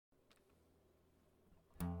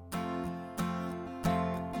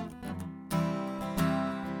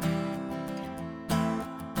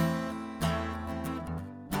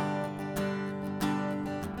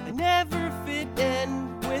fit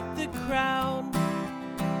in with the crowd.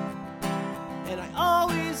 And I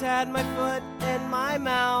always had my foot in my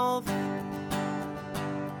mouth.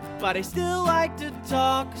 But I still like to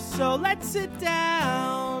talk, so let's sit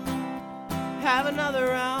down. Have another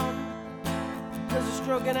round, 'cause we're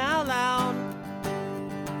stroking out loud.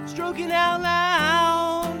 Stroking out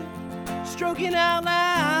loud. Stroking out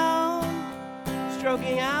loud.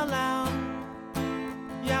 Stroking out loud.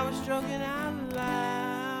 Yeah, we're stroking out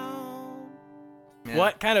loud. Yeah.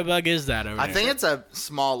 What kind of bug is that over there? I think it's a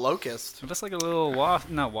small locust. Just like a little moth.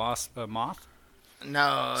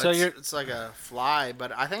 No, So it's like a fly,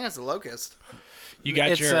 but I think it's a locust. You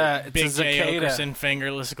got It's your a Big J. cicada. Okerson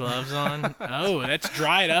fingerless gloves on? Oh, that's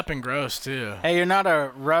dried up and gross, too. Hey, you're not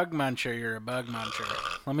a rug muncher. You're a bug muncher.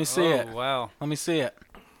 Let me see it. Wow. Let me see it.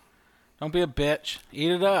 Don't be a bitch.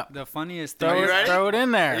 Eat it up. The funniest Throw thing. you ready? Throw it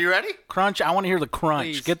in there. Are you ready? Crunch. I want to hear the crunch.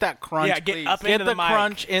 Please. Get that crunch. Yeah, get please. up Get into the the mic.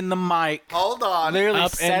 crunch in the mic. Hold on. Literally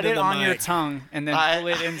Up set into it the on on your mic. tongue and then I- pull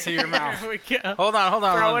it into your mouth. There we go. Hold on.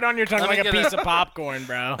 Throw it on your tongue Let me like a get piece of popcorn,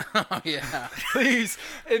 bro. Oh, yeah. Please,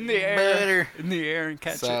 in the air, Better. in the air, and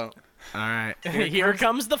catch it. So, All right. Here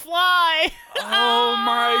comes the fly. Oh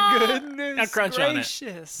my goodness! Now crunch on it.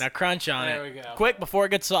 gracious. Now crunch on There it. we go. Quick before it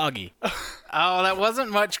gets soggy. Oh, that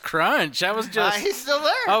wasn't much crunch. That was just. he's still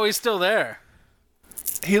there. Oh, he's still there.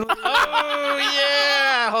 Oh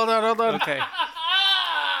yeah! Hold on. Okay.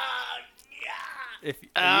 If are you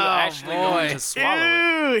Oh, actually boy. going to swallow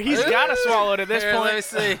it? Ooh, he's got to swallow it at this Here, point. let me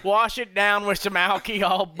see. Wash it down with some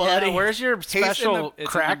alcohol, buddy. Yeah, where's your special It's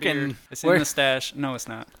Kraken? in the beard. It's in Where- the stash. No, it's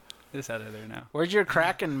not. It's out of there now. Where's your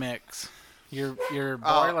Kraken mix? Your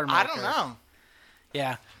boiler maker. I don't know.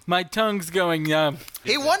 Yeah, my tongue's going numb.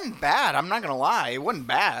 He wasn't bad. I'm not gonna lie. He wasn't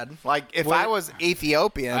bad. Like if I was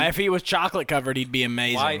Ethiopian, If he was chocolate covered, he'd be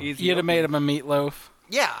amazing. Why You'd have made him a meatloaf.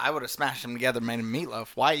 yeah, I would have smashed them together, and made a meatloaf.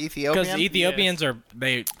 Why Ethiopian? Because Ethiopians are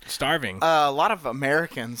starving. a lot of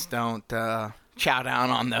Americans don't chow down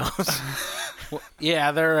on those.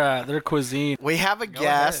 Yeah, their cuisine. We have a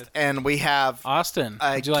guest, and we have Austin,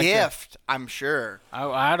 a would you like to- gift. I'm sure.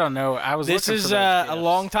 I don't know. I was. This looking is for those a gifts.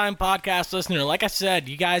 longtime podcast listener. Like I said,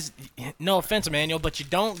 you guys, no offense, Emmanuel, but you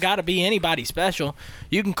don't got to be anybody special.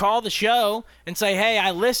 You can call the show and say, hey,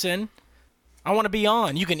 I listen. I want to be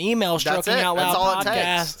on. You can email That's it. That's all it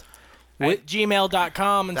StrokingOutLoudPodcast at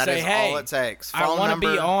gmail.com and That say, is hey, all it takes. I Phone want to be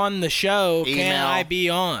number, on the show. Can email. I be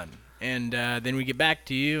on? And then we get back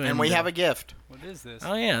to you. and we have a gift. What is this?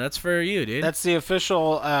 Oh, yeah, that's for you, dude. That's the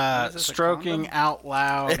official is this, a stroking condom? out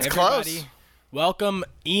loud. It's Everybody, close. welcome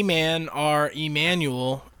EMAN or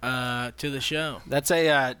Emmanuel to the show. That's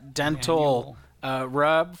a dental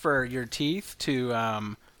rub for your teeth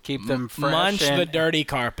to keep them fresh. Munch and the dirty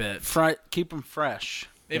carpet. keep them fresh.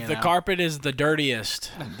 If you the know? carpet is the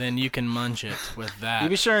dirtiest, then you can munch it with that. You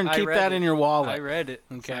be sure and I keep read that it. in your I wallet. read it.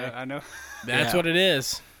 Okay. So I know. That's Yeah. what it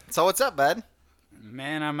is. So what's up, bud?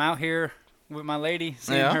 Man, I'm out here with my lady,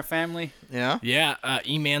 seeing Yeah. her family. Yeah. Yeah,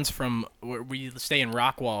 E-Man's from, we stay in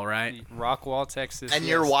Rockwall, right? Rockwall, Texas. And yes.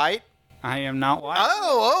 you're white? I am not white.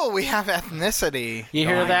 Oh, we have ethnicity. You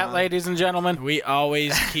hear going that, on. ladies and gentlemen? We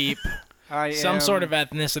always keep I some am sort of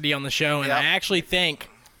ethnicity on the show, and Yep. I actually think,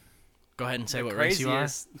 go ahead and say the what race you are.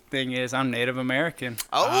 craziest thing is I'm Native American.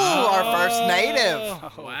 Oh, our first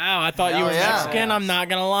native. Wow, I thought you Hell were yeah. Mexican. I'm not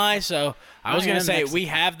going to lie. So I was I going to am say, Mexican. we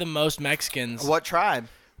have the most Mexicans. What tribe?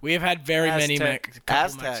 We have had very many Aztec. couple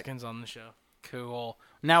Aztec. Mexicans on the show. Cool.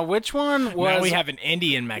 Now, which one was? Now we have an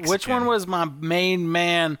Indian Mexican. Which one was my main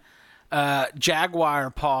man, Jaguar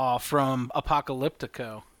Paw from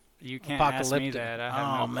Apocalyptico? You can't ask me Apocalyptic. that. I have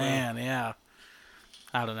Oh no clue. man, yeah.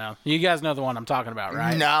 I don't know. You guys know the one I'm talking about,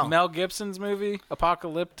 right? No. Mel Gibson's movie,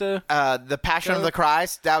 Apocalypta. The Passion of the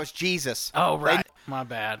Christ. That was Jesus. Oh right. My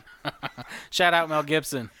bad. Shout out Mel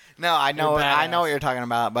Gibson. No, I know. You're I know badass. what you're talking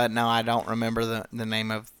about, but no, I don't remember the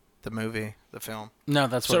name of the movie, the film. No,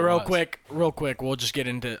 that's what So it real was. quick, we'll just get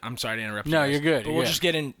into. I'm sorry to interrupt. No, you guys, you're good, But you're we'll good. just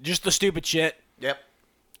get in just the stupid shit. Yep.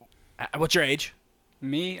 What's your age?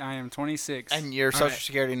 Me, I am 26. And your social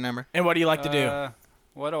security number. And what do you like to do?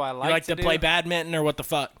 What do I You like, like to do? play badminton or what the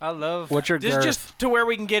fuck? I love. What's your This is girth? just to where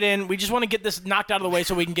we can get in. We just want to get this knocked out of the way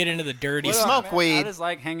so we can get into the dirty You stuff. smoke man, weed. I just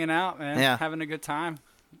like hanging out, man. Yeah. Having a good time.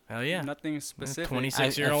 Hell yeah. Nothing specific.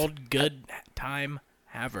 26-year-old good time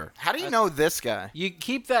haver. How do you know this guy? You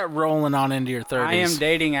keep that rolling on into your 30s. I am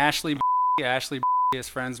dating Ashley. Ashley is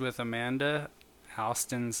friends with Amanda,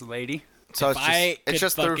 Austin's lady. So If I could it's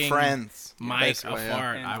just through fucking friends. Mike a basically, yeah.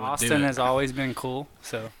 fart, And I would Austin do it. has always been cool.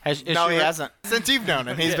 So Is No, she he re- hasn't. Since you've known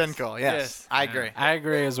him, he's Yes. been cool. Yes, Yes. I agree. I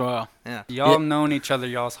agree as well. y'all known each other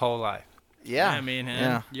y'all's whole life. Yeah. Yeah, me and him.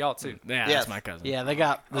 Yeah. Y'all too. Yeah, Yes. that's my cousin. Yeah, they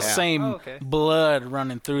got the Yeah. same Oh, okay. blood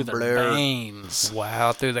running through their Blur. veins.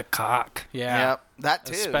 Wow, through the cock. Yeah, Yep. That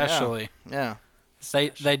too. especially. Yeah.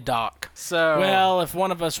 They dock. So Well, if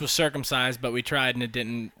one of us was circumcised, but we tried and it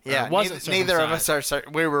didn't, Yeah. wasn't Neither of circumcised. us are.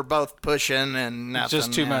 We were both pushing and nothing.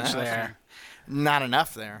 just too much yeah. there. Not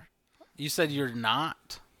enough there. You said you're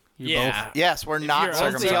not. You're Yeah. Yes, we're not you're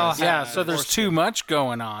circumcised. y'all both. Yeah, so there's too much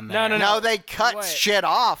going on there. No. No, they cut Wait. shit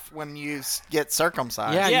off when you get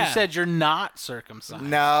circumcised. Yeah, Yeah. you said you're not circumcised.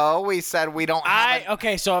 No, we said we don't have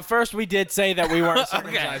Okay, so at first we did say that we weren't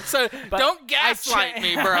circumcised. So But don't I gaslight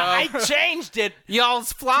me, bro. I changed it.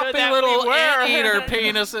 Y'all's floppy that little we were. anteater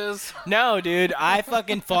penises. No, dude, I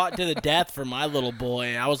fucking fought to the death for my little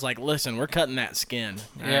boy. I was like, listen, we're cutting that skin.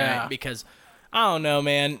 all Yeah. right? Because I don't know,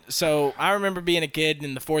 man. So I remember being a kid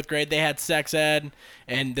in the 4th grade. They had sex ed,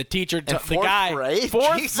 and the teacher, the fourth guy, grade?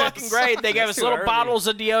 4th Jesus. fucking grade, they gave us too little early. bottles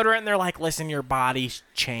of deodorant, and they're like, listen, your body's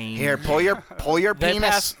changed. Here, pull your They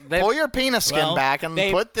penis pull your penis skin Well, back and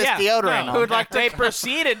they- put this yeah, deodorant no. on. They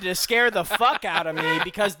proceeded to scare the fuck out of me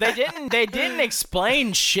because they didn't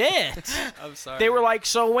explain shit. I'm sorry. They were like,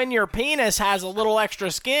 so when your penis has a little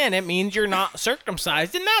extra skin, it means you're not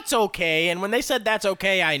circumcised, and that's okay. And when they said that's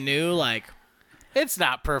okay, I knew, like, It's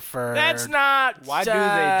not preferred. that's not. Why do they do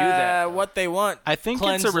that? What they want. I think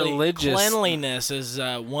it's a religious- Cleanliness is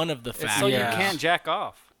one of the It's factors. so Yeah. you can't jack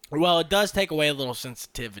off. Well, it does take away a little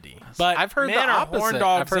sensitivity. But I've heard men the are opposite. horn I've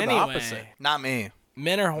dogs heard the anyway. opposite. Not me.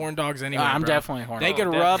 Men are horn dogs anyway. I'm bro. definitely horn They dog.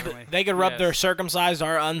 could Definitely. rub Yes. their circumcised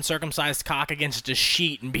or uncircumcised cock against a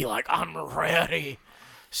sheet and be like, "I'm ready."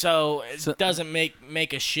 So it doesn't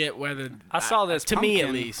make a shit whether I saw this to me at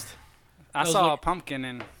pumpkin. least. I Those saw look- a pumpkin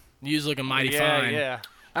and You was looking mighty yeah, fine. yeah.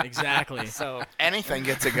 Exactly. So Anything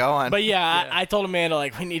gets it going. But yeah, Yeah. I told Amanda,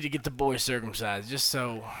 like, we need to get the boy circumcised just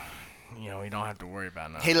so, we don't have to worry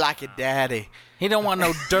about nothing. he like it, daddy. He don't want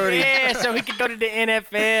no dirty. Yeah, so he can go to the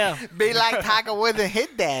NFL. Be like Tiger Woods and his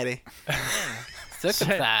daddy.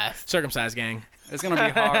 Circumcised. Circumcised gang. it's gonna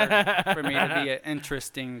be hard for me to be an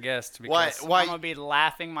interesting guest because Why- I'm gonna be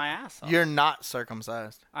laughing my ass off. You're not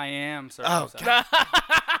circumcised. I am circumcised.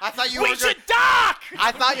 I thought you We were. should dock!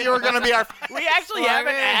 I thought you were gonna be our. We actually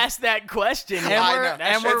haven't asked that question. I yet. know.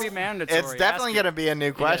 That should be mandatory. It's definitely Ask it. gonna be a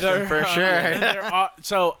new question for sure. There are-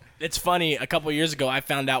 so it's funny. A couple years ago, I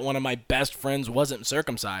found out one of my best friends wasn't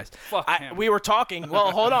circumcised. Fuck him. We were talking.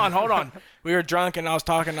 Well, hold on. We were drunk, and I was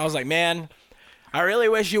talking. And I was like, "Man, I really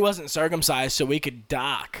wish you wasn't circumcised so we could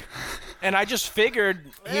dock." And I just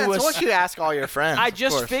figured he Yeah, was. it's what you ask all your friends. I of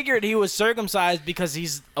just course. figured he was circumcised because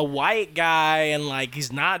he's a white guy and like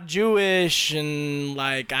he's not Jewish and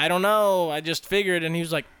like I don't know. I just figured, and he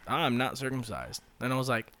was like, "I'm not circumcised." And I was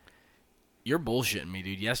like, "You're bullshitting me,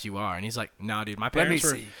 dude. Yes, you are." And he's like, "No, dude. My parents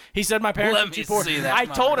were." see. He said, "My parents Let were me too poor." see that I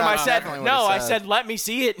told him. I motherfucker. said, Definitely what "No." he I said. said, "Let me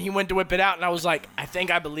see it." And he went to whip it out, and I was like, "I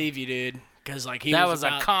think I believe you, dude." Because like he That was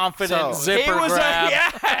about, a confident So- zipper he was grab.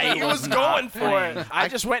 yeah, he was going for playing. it. I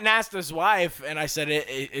just went and asked his wife, and I said,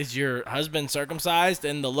 "Is your husband circumcised?"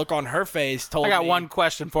 And the look on her face told I got me one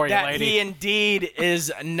question for you, that lady. he indeed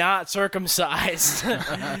is not circumcised.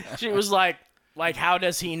 She was like, how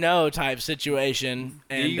does he know? Type situation.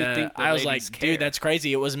 And you think the I was like, ladies care? dude, that's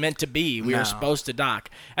crazy. It was meant to be. We No. were supposed to dock.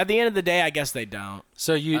 At the end of the day, I guess they don't.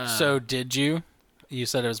 So so did you? You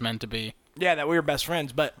said it was meant to be. Yeah, that we were best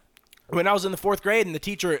friends. But when I was in the 4th grade and the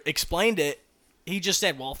teacher explained it, he just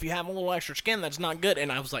said, "Well, if you have a little extra skin, that's not good."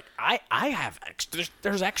 And I was like, I have extra,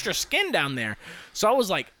 there's extra skin down there. So I was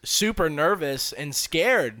like super nervous and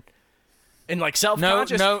scared and like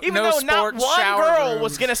self-conscious. no Even though not sports one shower girl rooms.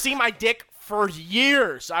 was going to see my dick for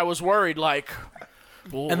years. I was worried like,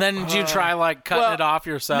 And then did you try like cutting well, it off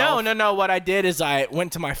yourself? No. What I did is I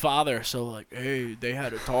went to my father. So like, hey, they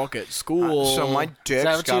had a talk at school. So my dick's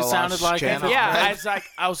that what got you a lot sounded of like? skin on Yeah, it.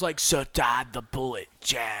 I was like, so died the bullet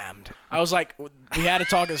jammed. I was like, we had a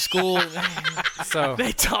talk at school. So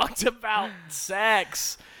They talked about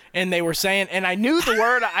sex, and they were saying, and I knew the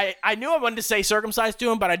word. I knew I wanted to say circumcised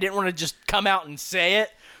to him, but I didn't want to just come out and say it.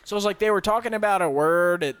 So I was like, they were talking about a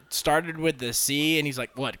word. It started with the C, and he's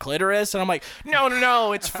like, what, clitoris? And I'm like,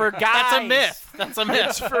 no, it's for guys. That's a myth. That's a myth.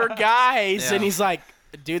 It's for guys. Yeah. And he's like,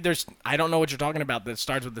 dude, I don't know what you're talking about that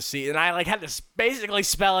starts with the C. And I like had to basically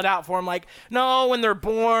spell it out for him. Like, no, when they're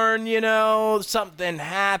born, something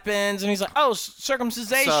happens. And he's like, oh,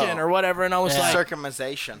 circumcision So- or whatever. And I was like,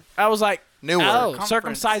 Circumcision. New word. Oh, Conference.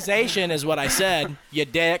 circumcision is what I said, you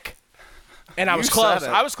dick. And I was You close. said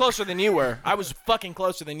it. I was closer than you were. I was fucking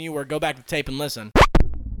closer than you were. Go back to tape and listen.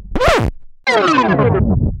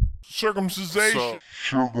 Circumcision.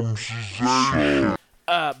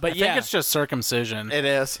 But I think it's just circumcision. It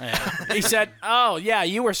is. Yeah. he said, "Oh yeah,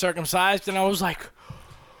 you were circumcised," and I was like,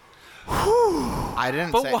 I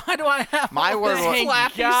didn't But say. why do I have My all word this was- "Thank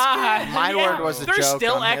flappy God." skin? My word was a There's joke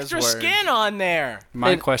still on his extra word. skin on there.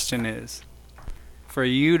 My question is, for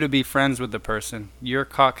you to be friends with the person, your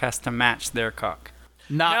cock has to match their cock.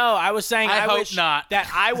 Not, No, I was saying I hope wish not.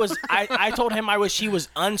 that I was. I told him I wish he was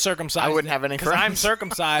uncircumcised. I wouldn't have any because I'm friends.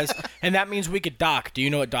 circumcised, and that means we could dock. Do you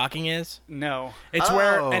know what docking is? No. It's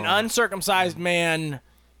where Oh. an uncircumcised man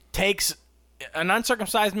takes an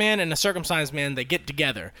uncircumcised man and a circumcised man. They get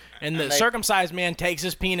together, and the they- circumcised man takes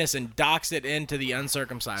his penis and docks it into the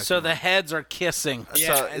uncircumcised. So man. the heads are kissing.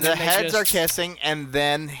 Yeah, So and the then they heads just- are kissing, and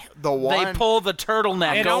then the one. They pull the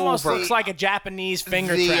turtleneck It almost over. looks like a Japanese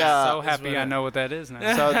finger The, trap. So happy I know what that is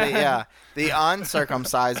now. So the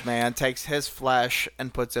uncircumcised man takes his flesh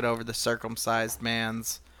and puts it over the circumcised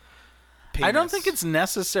man's penis. I don't think it's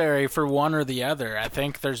necessary for one or the other. I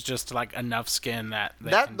think there's just like enough skin that they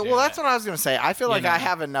can do That's it. what I was gonna say. I feel like know. I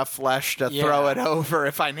have enough flesh to Yeah. throw it over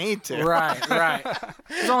if I need to. Right.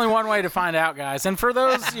 There's only one way to find out, guys. And for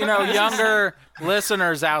those, younger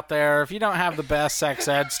listeners out there, if you don't have the best sex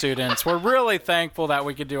ed students, we're really thankful that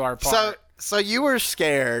we could do our part. So you were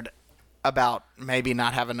scared about maybe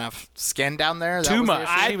not having enough skin down there? That Too was the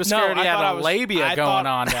much. issue? He was no, scared he I had thought I a was- labia I going thought-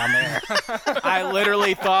 on down there. I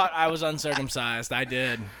literally thought I was uncircumcised. I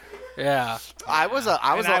did. Yeah. I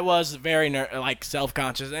was very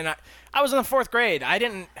self-conscious, and I was in the 4th grade. I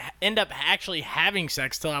didn't end up actually having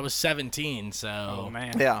sex till I was 17. So Oh,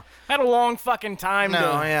 man. yeah. I had a long fucking time.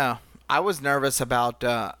 Yeah. I was nervous about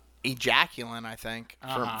ejaculant, I think,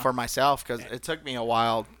 for myself, because it took me a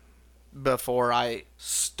while before I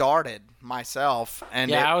started myself.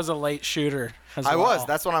 And Yeah, I was a late shooter. I was.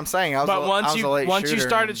 That's what I'm saying. I was. But I once was a late you shooter,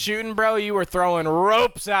 started and- shooting, bro, you were throwing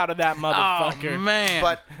ropes out of that motherfucker. Oh, man.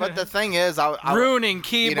 But the thing is, I ruining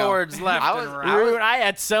keyboards left I was- and right. Dude, I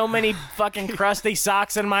had so many fucking crusty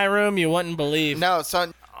socks in my room you wouldn't believe. No,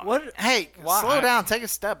 so What? hey, slow down, take a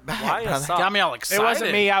step back. Why a brother. sock? Got me all It excited.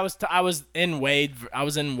 wasn't me. I was in Wade. I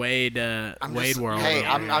was in Wade. I'm Wade just- world. Hey,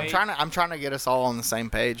 over here. I'm trying to get us all on the same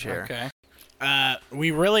page here. Okay.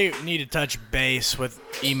 We really need to touch base with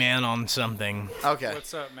E-Man on something. Okay.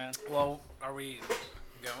 What's up, man? Well, are we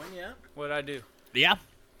going yet? What'd I do? Yeah,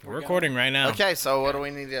 we're recording right now. Okay, so what do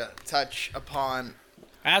we need to touch upon?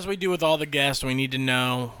 As we do with all the guests, we need to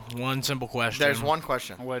know one simple question. There's one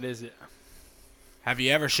question. What is it? Have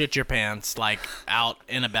you ever shit your pants, like, out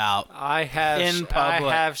and about? I have In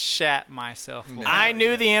public. I have shat myself. before. I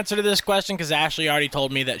knew the answer to this question because Ashley already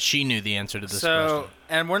told me that she knew the answer to this So, question.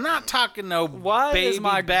 and we're not talking no Why baby is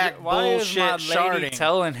my back why bullshit is my lady sharding.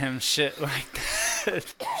 telling him shit like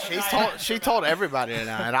that? She told everybody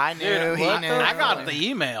tonight. I knew. Dude, he what knew. I got the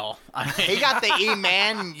email. He got the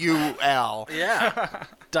EMAN. Yeah.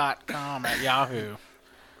 .com at Yahoo.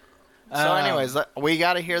 So, anyways, we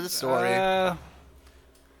got to hear the story.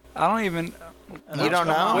 I don't even. you don't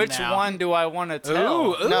know? on Which now. one do I want to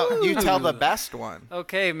tell? Ooh. No, you tell the best one.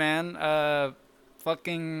 Okay, man.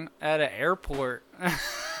 Fucking at an airport.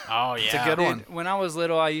 Oh, yeah. It's a good one. Dude, when I was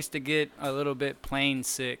little, I used to get a little bit plane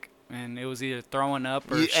sick, and it was either throwing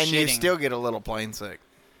up or And shitting. you still get a little plane sick.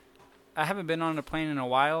 I haven't been on a plane in a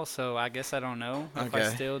while, so I guess I don't know if I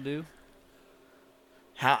Okay. still do.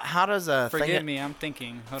 How does a Forgive me, I'm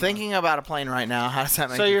thinking. Hold thinking about a plane right now? How does that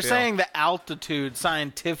make So you you're feel? saying the altitude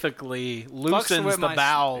scientifically on. Fucks loosens with the my-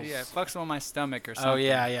 bowels. Yeah, fucks with my stomach or something. Oh,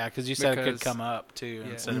 yeah, because you said it could Because- come up, too,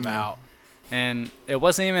 yeah. instead of out. And it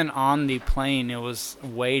wasn't even on the plane. It was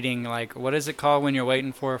waiting. Like, what is it called when you're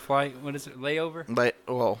waiting for a flight? What is it? Layover?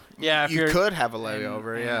 Well, Yeah, if you you're- could have a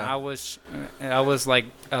layover, And yeah. I was like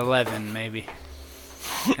 11 maybe.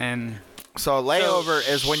 And So a layover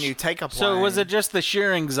is when you take a plane. So was it just the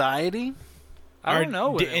sheer anxiety? I don't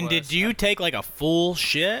know what And did you take, like, a full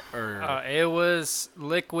shit? Or It was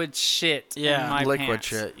liquid shit Yeah. in my liquid pants.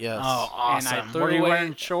 shit? Yes. Oh, awesome. And I threw Were you away-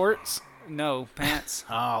 wearing shorts? No, pants.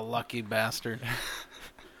 Oh, lucky bastard.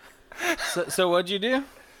 So what'd you do?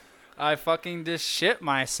 I fucking just shit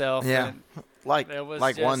myself. Yeah. and like it was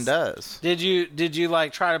one just- does. Did you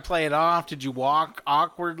like try to play it off? Did you walk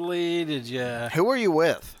awkwardly? Did you? Who were you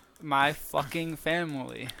with? My fucking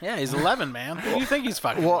family. Yeah, he's 11, man. Who do you think he's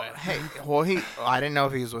fucking Well, with? hey, I didn't know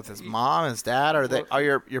if he was with his mom, his dad, or are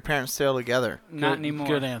your parents still together? Not anymore.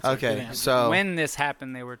 Good answer. Okay, good answer. so When this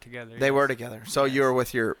happened, they were together. they yes. were together. So you were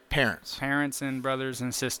with your parents. Parents and brothers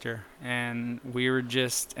and sister, and we were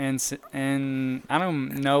just in I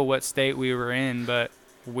don't know what state we were in, but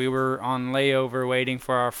we were on layover waiting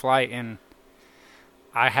for our flight, and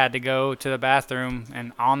I had to go to the bathroom,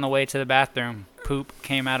 and on the way to the bathroom, poop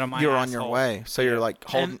came out of my You're asshole. on your way. So you're like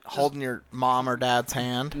holding your mom or dad's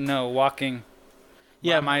hand. No, walking.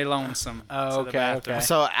 Yeah, my lonesome. Oh, to the bathroom. okay.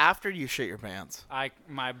 So after you shit your pants,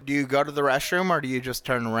 My do you go to the restroom or do you just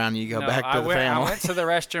turn around and you go back to the family? I went to the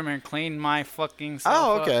restroom and cleaned my fucking self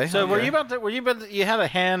Oh, okay. up. So were you about to? You had a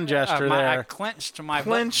hand gesture I there. clenched my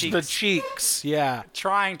Clench butt cheeks, the cheeks. Yeah.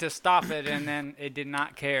 trying to stop it, and then it did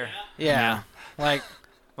not care. Yeah.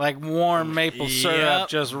 Like warm maple syrup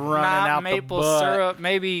just running Not out maple the butt. syrup,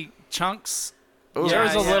 maybe chunks. There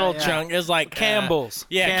was a little yeah. chunk. It was like Campbell's.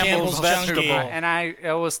 Campbell's vegetable. chunky. And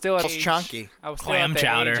I was still at It's age, chunky. I was still Clam at the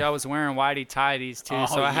chowder. age I was wearing whitey tidies too, Oh,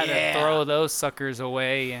 so I had yeah. to throw those suckers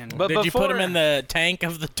away. And But Did you put before- them in the tank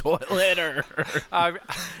of the toilet or? I,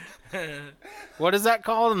 What is that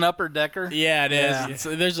called? An upper decker? Yeah, it is.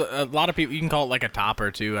 Yeah. There's a lot of people. You can call it like a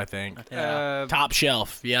topper too. I think. Top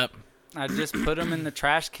shelf. Yep. I just put them in the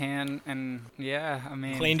trash can, and I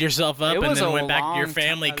mean, Cleaned yourself up it and was then a went back to your long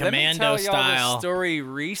family time. commando Let me tell y'all style. the story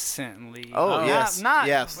recently. Oh, Not- yes, not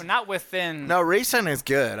yes. not within No, recent is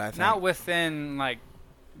good, I think. not within like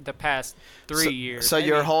the past 3 years. So Maybe-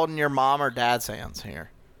 you're holding your mom or dad's hands here.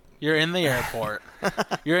 You're in the airport.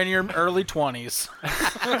 You're in your early 20s.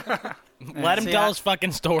 Let him See, tell I- his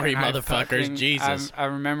fucking story, I motherfuckers. fucking- Jesus. I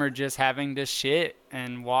remember just having to shit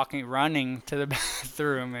and running to the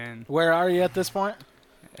bathroom and Where are you at this point?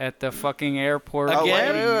 at the fucking airport. Oh,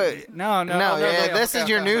 Again? wait. No, This is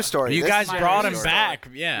your news story. You This guys is my brought news him story. back.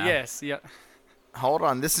 Yeah. Yes, yeah. Hold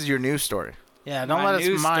on. This is your news story. Yeah, don't My let us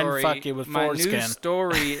news mind story- fuck you with my foreskin. news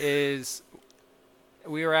story is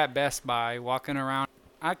we were at Best Buy walking around.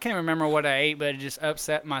 I can't remember what I ate, but it just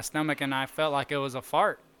upset my stomach, and I felt like it was a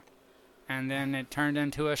fart. And then it turned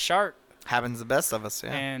into a shart, Happens to the best of us,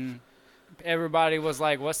 yeah. and everybody was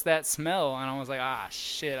like, "What's that smell?" And I was like, "Ah,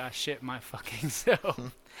 shit! I shit my fucking self."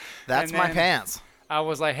 That's and my then- pants. I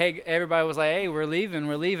was like, "Hey!" Everybody was like, "Hey, we're leaving."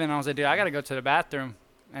 I was like, "Dude, I gotta go to the bathroom."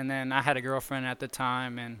 And then I had a girlfriend at the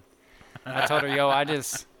time, and I told her, "Yo, I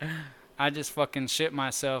just fucking shit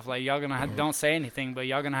myself. Like, y'all gonna don't say anything, but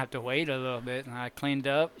y'all gonna have to wait a little bit." And I cleaned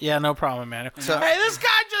up. Yeah, no problem, man. So, Hey, this guy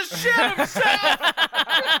just shit himself.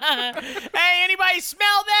 Hey, anybody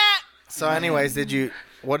smell that? so anyways,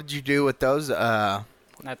 what did you do with those I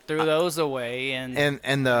threw those away, and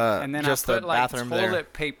in the and then just I put the like bathroom toilet there?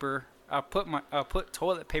 paper. I put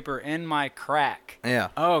toilet paper in my crack. Yeah.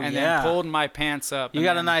 Oh, And yeah. then pulled my pants up. You and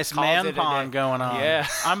got a then nice called man it a pond day. going on. Yeah.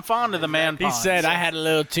 I'm fond of the man He pond. said I had a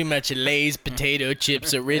little too much of Lay's potato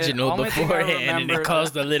chips original only thing I beforehand, and it remember-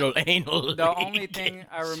 caused a little anal. The leak. only thing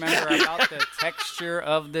I remember about the texture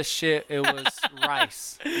of the shit, it was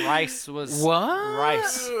rice. Rice was What?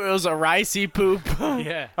 rice. It was a ricey poop.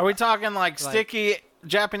 Yeah. Are we talking like sticky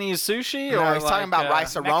Japanese sushi? No, or he's like, talking about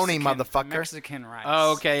rice-a-roni, Mexican- motherfucker. Mexican rice.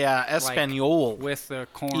 Oh, okay, yeah. Espanol. With the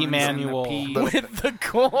corn Emmanuel. and the peas. With the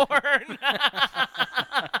corn.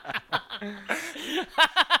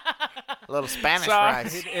 A little Spanish Sorry.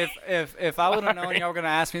 rice. If I would have known y'all were gonna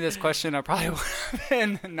ask me this question, I probably would have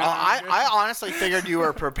been. Oh, I honestly figured you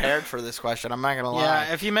were prepared for this question. I'm not gonna lie.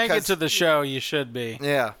 Yeah, if you make it 'Cause- to the show, you should be.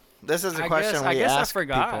 Yeah, this is a I question guess, we I guess ask I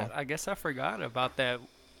forgot. people. I guess I forgot about that.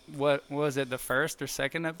 What was it? The first or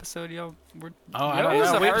second episode y'all were? Oh, I It don't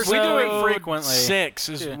was know. the We first do it episode. frequently. 6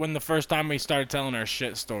 is Yeah. when the first time we started telling our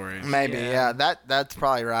shit stories. Maybe, yeah. That's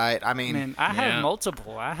probably right. I I mean, mean, I Yeah. have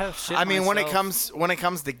multiple. I have shit. when it myself.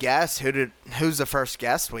 comes to guests, who's the first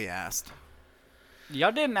guest we asked?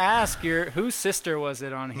 Y'all didn't ask whose sister was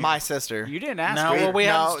it on here? My sister. You didn't ask. No, her. well, we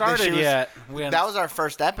No, haven't started she was- yet. We hadn't- That was our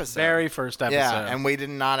first episode. very first episode. Yeah, and we did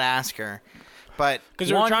not ask her, but Because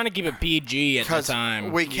we were One- trying to keep it PG at the because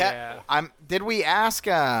time. we kept. Yeah. Did we ask?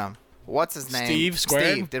 What's his name? Steve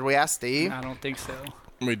Squared? Steve. Did we ask Steve? I don't think so.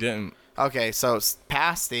 We didn't. Okay, so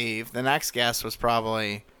past Steve, the next guest was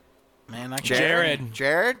probably man, I can't- Jared.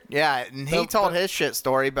 Jared? Yeah, and he told his shit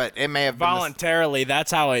story, but it may have been Voluntarily,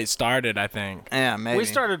 that's how it started, I think. yeah, maybe. We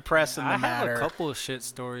started pressing the I have matter. a couple of shit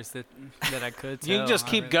stories that I could tell. You can just I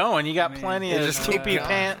keep really- going. You got I mean, plenty you of just keep poopy going.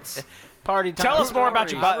 pants. Party time. Tell us more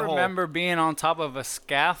about your I butthole. remember being on top of a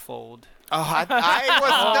scaffold. Oh, I was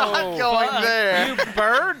not going there. You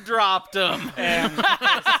bird dropped him. And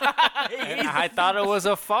I thought it was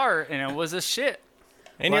a fart, and it was a shit.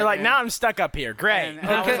 And you're like, now I'm stuck up here. Great.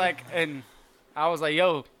 And I was like,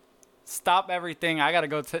 yo, stop everything. I gotta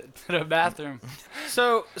go to the bathroom.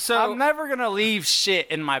 So I'm never gonna leave shit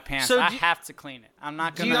in my pants. So I do- have to clean it. I'm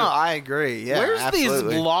not gonna. I agree. Yeah, where's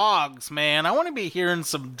absolutely. these vlogs, man? I want to be hearing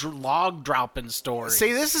some log dropping stories.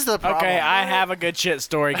 See, this is the problem. Okay, I have a good shit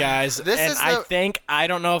story, guys. This and is I the- think, I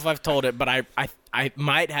don't know if I've told it, but I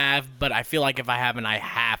might have, but I feel like if I haven't, I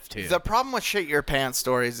have have to. The problem with shit your pants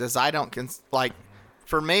stories is I don't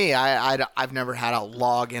for me, I've never had a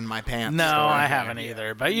log in my pants. No, story. I haven't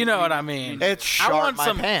either. But you know what I mean. It's short my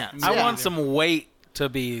some pants. I Yeah. want some weight to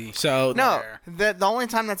be. So No, the only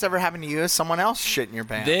time that's ever happened to you is someone else shitting your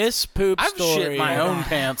pants. this poop I've story. shit my own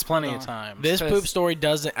pants plenty of times. This poop story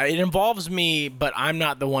doesn't. It involves me, but I'm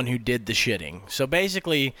not the one who did the shitting. So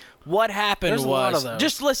basically, what happened There's a lot was of those.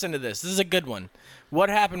 just listen to this. This is a good one. What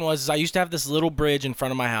happened was I used to have this little bridge in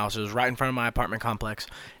front of my house. It was right in front of my apartment complex,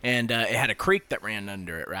 and it had a creek that ran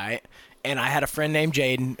under it, right? And I had a friend named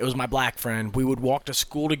Jaden. It was my black friend. We would walk to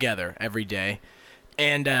school together every day.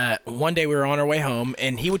 And one day we were on our way home,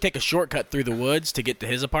 and he would take a shortcut through the woods to get to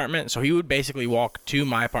his apartment. So he would basically walk to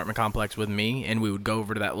my apartment complex with me, and we would go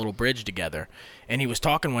over to that little bridge together. And he was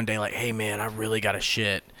talking one day like, hey, man, I really got to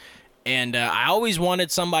shit. And I always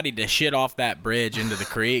wanted somebody to shit off that bridge into the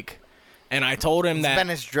creek. And I told him It's that. been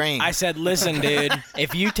his dream. I said, listen, dude,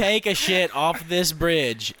 if you take a shit off this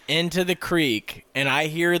bridge into the creek and I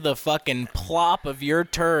hear the fucking plop of your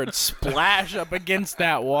turd splash up against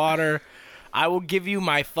that water, I will give you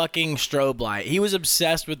my fucking strobe light. He was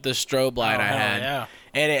obsessed with the strobe light I had. Yeah.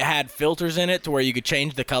 And it had filters in it to where you could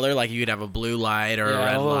change the color, like you could have a blue light or a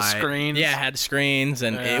red little light. screens. Yeah, it had screens,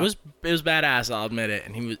 and it was badass. I'll admit it.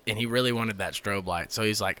 And he really wanted that strobe light, so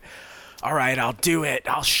he's like, "All right, I'll do it.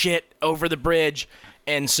 I'll shit over the bridge."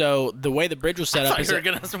 And so the way the bridge was set up is you were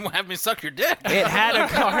gonna have me suck your dick. it had a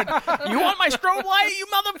card. You want my strobe light, you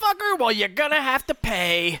motherfucker? Well, you're gonna have to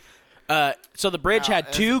pay. So the bridge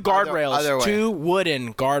had two guardrails, other way. two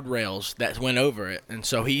wooden guardrails that went over it, and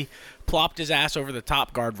so he plopped his ass over the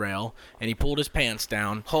top guardrail, and he pulled his pants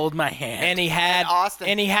down. Hold my hand. And he had Austin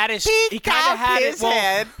and he had his peeked kind out of had his it, well,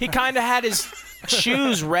 head. he kind of had his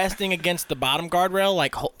shoes resting against the bottom guardrail,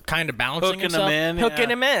 like kind of balancing Hooking him himself, in, hooking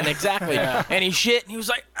yeah. him in, exactly. And he shit, and he was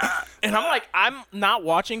like, and I'm like, I'm not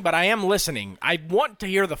watching, but I am listening. I want to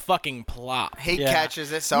hear the fucking plop. he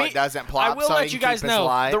catches it so it doesn't plop. I will so let he you can guys keep his know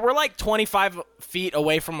light. that we're like 25 feet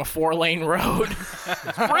away from a 4-lane road.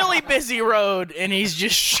 It's a really busy road, and he's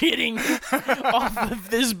just shitting off of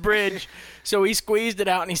this bridge. So he squeezed it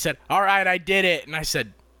out, and he said, all right, I did it. And I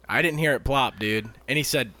said, I didn't hear it plop, dude. And he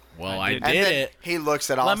said, well, I did And then it. He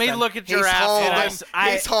looks at Let Austin. me look at your He's ass.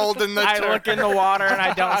 holding, he's holding the I turd. look in the water and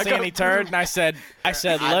I don't see any turd, and I said, look,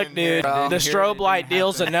 didn't hear dude, it. the strobe light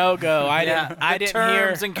deal's a no-go. I the didn't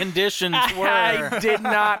terms hear. and conditions were. I did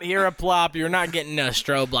not hear a plop. You're not getting a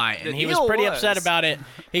strobe light. And he was deal pretty was- upset about it.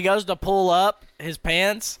 He goes to pull up his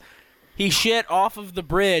pants. He shit off of the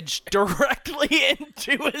bridge directly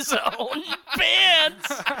into his own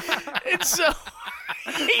pants. And so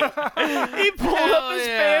he pulled up his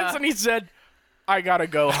pants and he said, I gotta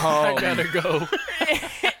go home. I gotta go.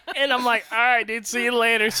 And I'm like, all right, dude, see you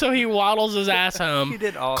later. So he waddles his ass home. He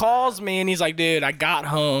did all calls me, and he's like, dude, I got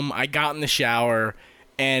home. I got in the shower,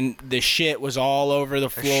 and the shit was all over the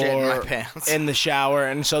shit in my floor pants. in the shower.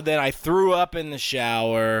 And so then I threw up in the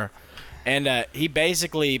shower, and he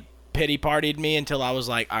basically pity partied me until I was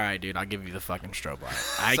like, all right, dude, I'll give you the fucking strobe light.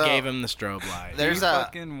 I So, gave him the strobe light. There's you a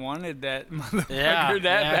fucking wanted that motherfucker Yeah, that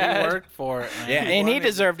yeah, bad. he worked for it. Man. Yeah, and he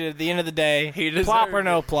deserved it at the end of the day. Plop or deserved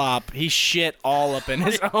no plop, he shit all up in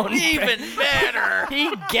his own Even better. He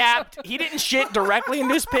gapped. He didn't shit directly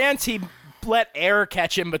into his pants. He let air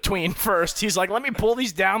catch in between first. He's like, let me pull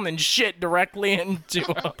these down, then shit directly into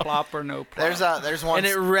them. Plop or no plop. there's one. And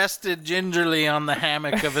it rested gingerly on the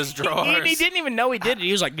hammock of his drawers. He didn't even know he did it.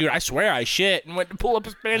 He was like, dude, I swear I shit. And went to pull up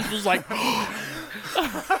his pants and was like,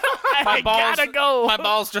 I gotta go. My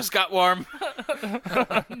balls just got warm.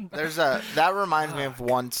 that reminds me of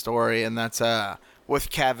one story, and that's with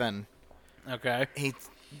Kevin. Okay.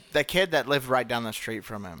 The kid that lived right down the street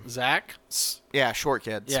from him. Zach? Yeah, short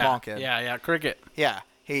kid, small kid. Yeah, cricket. Yeah,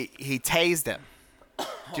 he tased him. Do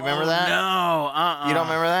you remember that? No, You don't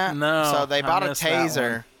remember that? No, So they I bought a missed that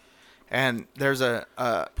taser, one. and there's a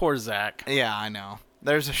Poor Zach. yeah, I know.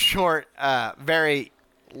 There's a short, very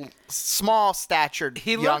small statured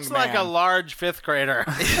He young looks like a man. large fifth grader.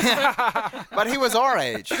 But he was our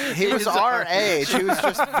age. He was our age. He was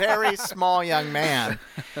just a very small young man.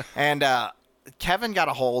 And Kevin got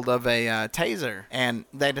a hold of a taser, and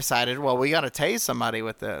they decided, well, we got to tase somebody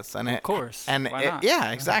with this. And Of course. And Why not?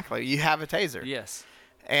 yeah, exactly. You have a taser. Yes.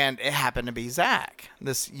 And it happened to be Zach,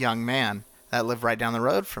 this young man that lived right down the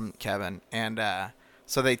road from Kevin. And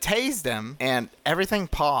so they tased him, and everything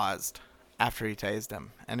paused after he tased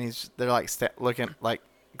him. And they're like looking, like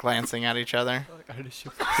glancing at each other.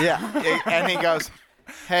 Yeah. And he goes,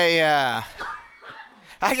 hey,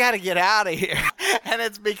 I got to get out of here. And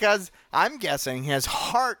it's because I'm guessing his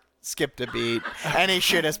heart skipped a beat, and he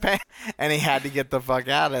shit his pants, and he had to get the fuck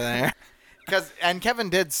out of there. And Kevin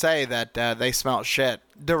did say that they smelled shit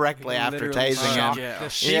directly after Literally tasing shocked him. the He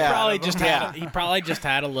shit probably out of just him. had. He probably just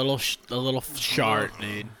had a little shart,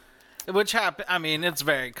 dude. Which happen? I mean, it's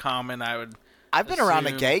very common. I would. I've been around a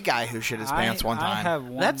assume- gay guy who shit his pants one I time. have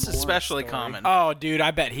one That's more especially story. common. Oh, dude,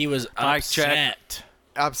 I bet he was Mic check. upset.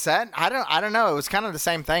 Upset? I don't know. It was kind of the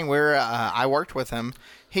same thing. I worked with him.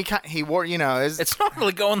 He wore, It's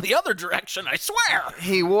normally going the other direction. I swear.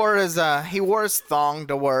 he wore his thong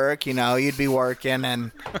to work. You'd be working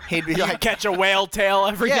and he'd be like, Catch a whale tail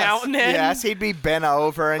every now and then. yes, he'd be bent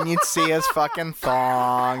over and you'd see his fucking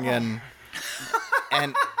thong and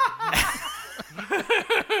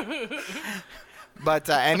but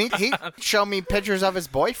he'd show me pictures of his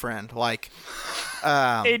boyfriend, like.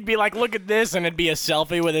 He'd be like, "Look at this," and it'd be a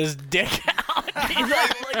selfie with his dick out. He's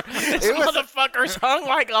like, this It was- motherfucker's hung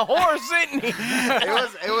like a horse, isn't he?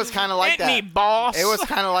 It was kind of like Isn't that. he, boss? It was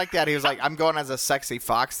kind of like that. He was like, "I'm going as a sexy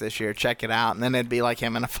fox this year. Check it out." And then it'd be like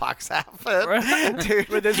him in a fox outfit, dude,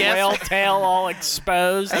 with his whale tail all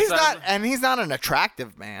exposed. He's not an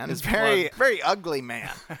attractive man. He's very ugly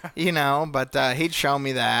man, But he'd show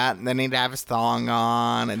me that, and then he'd have his thong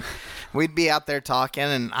on, and we'd be out there talking.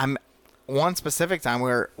 And one specific time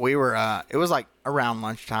we were it was like around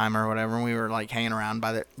lunchtime or whatever, and we were like hanging around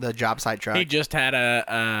by the job site truck. He just had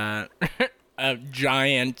a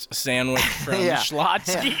giant sandwich from Yeah.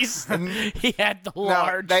 Schlotzsky's. He had the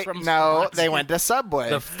large from Schlotzsky's. they went to Subway.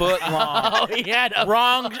 The foot long. Oh, he had a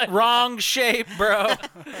wrong shape, bro.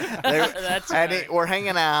 We're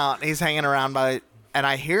hanging out. He's hanging around and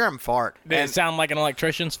I hear him fart. Did it And sound like an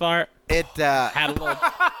electrician's fart? it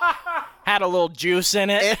Had a little juice in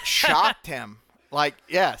it. it shocked him. Like,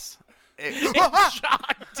 yes.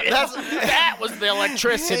 Shocked him. That was the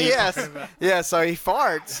electricity. Yes. Yeah, so he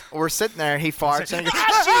farts. We're sitting there. He farts. And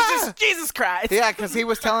he goes, Jesus Christ. yeah, because he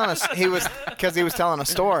was telling a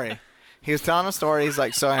story. He was telling a story. He's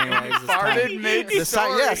like, so anyways. Farted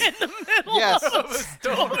mid-story. Yes. In the middle Yes. of a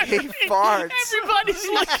story. He farts. Everybody's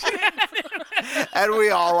looking at him. And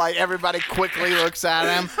we all, everybody quickly looks at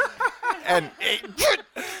him. And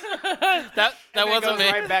That wasn't Goes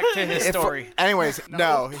me. right back to his story. anyways,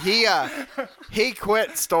 no, he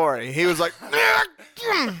quit story. He was like,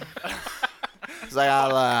 he's like,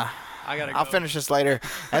 I'll finish this later.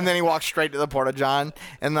 And then he walked straight to the porta john.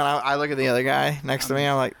 And then I look at the other guy next to me.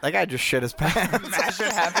 I'm like, that guy just shit his pants.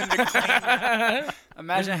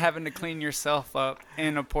 Imagine having to clean yourself up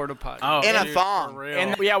in a porta potty. Oh, In a dude, thong. for real.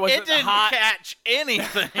 And yeah, was it it didn't hot? catch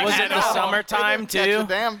anything. Was it in the summertime Catch a too?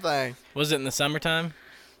 damn thing. Was it in the summertime?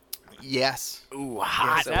 Yes. Ooh,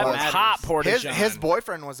 hot. Yes, it that was. was hot porta His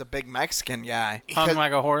boyfriend was a big Mexican guy. Hung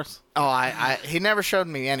like a horse. He never showed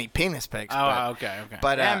me any penis pics. Oh, okay.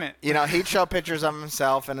 But Damn it. he'd show pictures of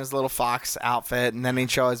himself in his little fox outfit, and then he'd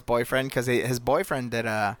show his boyfriend because his boyfriend did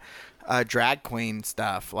drag queen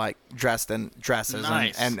stuff, like dressed in dresses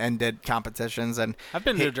Nice. and did competitions. And I've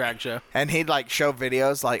been to a drag show. and he'd show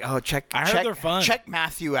videos like, oh, I heard they're fun. check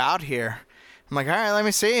Matthew out here. I'm like, all right, let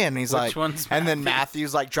me see. And he's Which like, one's and then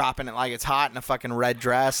Matthew's dropping it like it's hot in a fucking red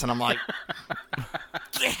dress, and I'm like,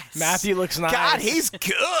 yes. Matthew looks nice. God, he's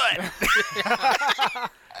good.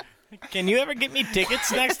 Can you ever get me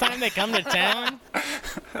tickets next time they come to town?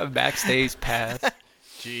 A backstage pass.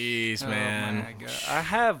 Jeez, Oh man. my God. I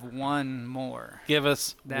have one more. Give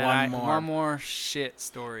us One more shit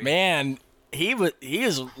story. Man, he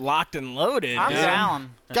is locked and loaded. I'm dude.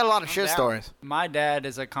 down. Got a lot of shit down. stories. My dad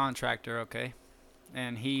is a contractor, okay?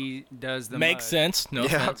 And he does the Makes mud. sense. No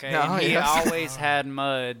Yeah. offense. Okay, No, and he yes. always had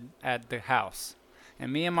mud at the house.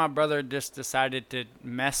 And me and my brother just decided to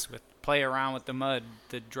play around with the mud,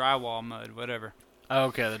 the drywall mud, whatever.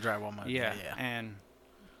 Okay, the drywall mud. Yeah. And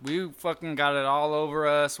we fucking got it all over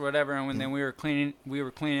us, whatever. And then we were cleaning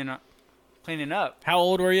up. How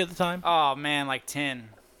old were you at the time? Oh man, like 10.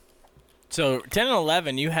 So 10 and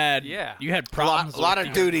 11, you had problems. A lot with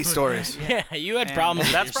of your- duty stories. Yeah, you had And problems.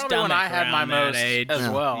 with That's your probably when I stomach had my around that most age. as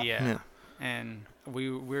well. Yeah. And we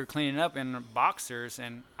were cleaning up in boxers,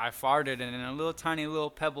 and I farted, and a little tiny little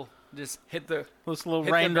pebble just hit the This little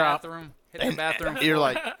hit raindrop. the bathroom. Hit the bathroom. You're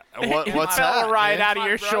like, what's Fell that? right dude? out of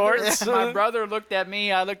your shorts. My brother looked at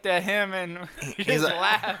me. I looked at him, and he He's just like-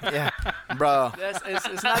 laughed. Yeah, bro.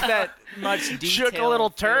 It's not that much detail. Shook a little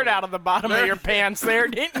turd out of the bottom of your pants there,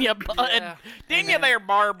 didn't you, bud? Yeah. Didn't you there,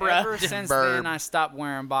 Barbara? Ever since Burb. then, I stopped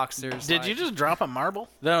wearing boxers. Did you just drop a marble?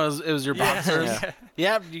 No, it was your boxers. Yeah.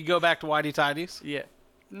 Yeah, you go back to whitey tidies. Yeah.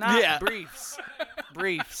 Not Yeah. briefs.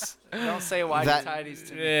 Briefs. Don't say whitey That- tidies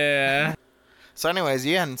to me. Yeah. So, anyways,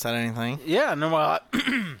 you hadn't said anything. Yeah, no, well,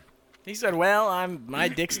 He said, "Well, my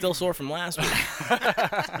dick's still sore from last week."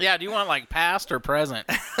 yeah. Do you want past or present?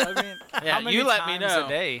 I mean, Yeah, how many you let me times know. a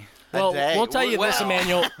day? Well, day. we'll tell you this, Well,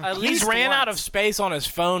 Emmanuel. at He's least ran out of once. space on his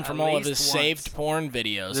phone from At all of his least saved once. porn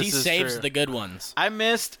videos. He This is saves true. the good ones. I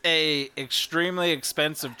missed a extremely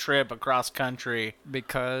expensive trip across country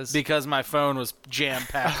because my phone was jam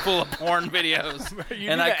packed full of porn videos,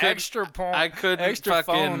 and I could extra porn. I couldn't extra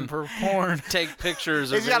fucking phone for porn. take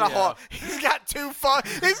pictures. He's or got a video. whole. He's got 2 phones.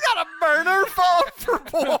 He's got a burner phone for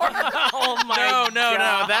porn. Oh my No.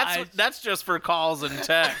 gosh. That's just for calls and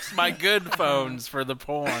texts. My good phone's for the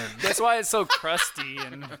porn. That's why it's so crusty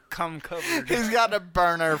and cum covered. He's got a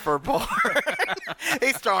burner for porn.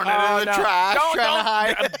 He's throwing it in the trash, Don't, trying to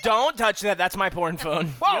hide. don't touch that. That's my porn phone.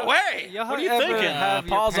 Whoa, wait! Y'all What are you ever thinking? have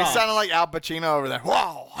your Pause He off. sounded like Al Pacino over there.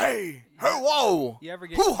 Whoa, hey, whoa. You ever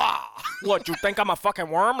get Hoo-ha. What, you think I'm a fucking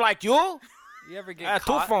worm like you? you ever I get have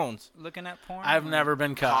 2 caught phones. looking at porn? I've never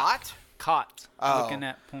been caught. Caught? caught Oh. looking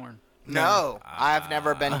at porn. No, I've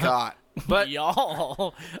never been caught. But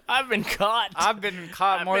y'all, I've been caught. I've been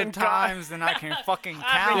caught more been times than I can fucking I've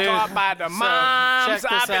count. been caught by the moms.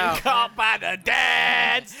 check this I've been out. caught by the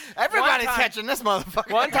dads. Everybody's One time- catching this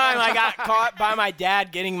motherfucker. One time I got caught by my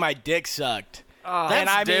dad getting my dick sucked. That's and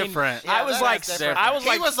I mean, different. I was Yeah, like, that's different. I was He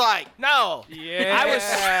like, was like, no. Yeah. I was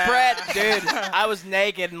spread, dude. I was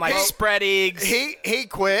naked and like spread eagles. he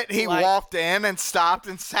quit. He Like- walked in and stopped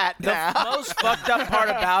and sat The down. most fucked up part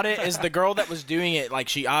about it is the girl that was doing it, like,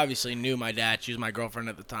 she obviously knew my dad. She was my girlfriend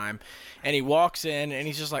at the time. And he walks in, and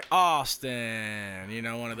he's just like, Austin, you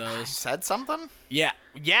know, one of those. Said something? Yeah,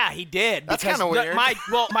 he did. That's because kinda weird.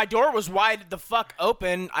 My door was wide the fuck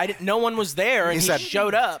open. No one was there, and He he said-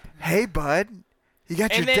 showed up. Hey, bud. You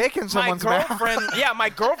got And your then dick in someone's my mouth. girlfriend, yeah, my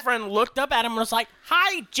girlfriend looked up at him and was like,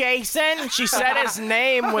 "Hi, Jason." She said his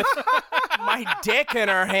name with my dick in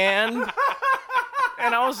her hand,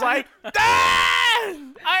 and I was like, "Dad,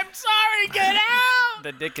 I'm sorry, get out."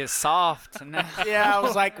 The dick is soft. Now. Yeah, I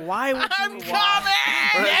was like, "Why would you?" I'm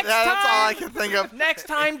coming! Next That's all I time- can think of. Next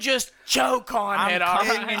time, just choke on I'm it. all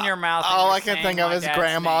coming right? in your mouth. and All you're I can saying think of my is dad's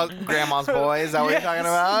name. grandma's boy. Is that what you're talking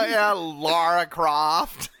about? Yeah, Laura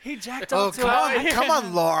Croft. He jacked Oh, up to come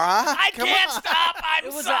on, Laura. I Come can't on. stop. I'm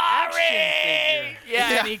was an action sorry. Yeah,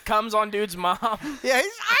 Yeah. and he comes on dude's mom. Yeah,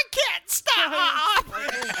 I can't stop.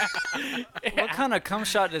 What kind of cum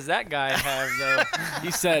shot does that guy have, though? He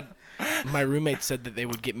said, my roommate said that they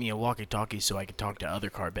would get me a walkie-talkie so I could talk to other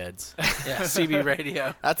car beds. Yeah, CB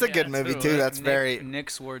radio. That's a good movie too. That's very. Nick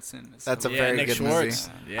Swartzen. is That's so a very Nick good Schwartz.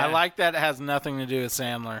 movie. Yeah. I like that it has nothing to do with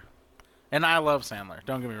Sandler. And I love Sandler.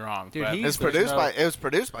 Don't get me wrong. Dude, but he's It was there's produced no- by. It was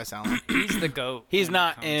produced by Sound. He's the goat. He's when it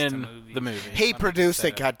not comes to in movies. the movie. He Let me produced say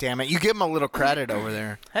it. that. God damn it! You give him a little credit over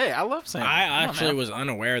there. Hey, I love Sandler. I Come on actually now. was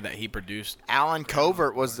unaware that he produced. Alan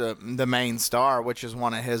Covert was the main star, which is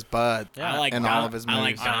one of his buds. Yeah, I like in all of his I like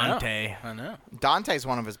movies. I know. Dante. I know. Dante's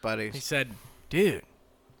one of his He buddies. said, "Dude,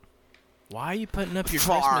 why are you putting up your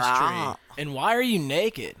Far Christmas out. tree? And why are you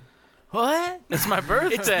naked? What? It's my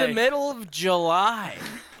birthday. It's the middle of July."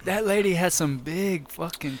 That lady had some big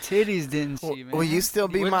fucking titties, didn't she, man? Will you still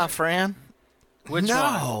be my friend? Which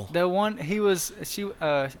No. one? The one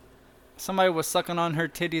somebody was sucking on her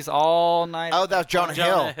titties all night. Oh, that was Jonah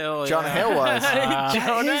Jonah Hill. Hill, Jonah yeah. Hill was.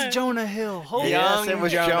 That is Jonah Hill. Holy Yes, it Young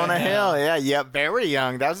was Jonah Jonah Hill. Hill. Yeah, very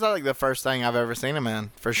young. That was like the first thing I've ever seen him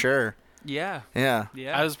in, for sure. yeah, Yeah,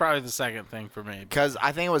 yeah. That was probably the second thing for me. because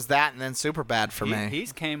I think it was that and then Superbad for me.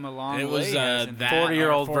 He's came a long It way. was hasn't he? that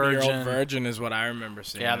 40-year-old 40-year-old virgin. virgin is what I remember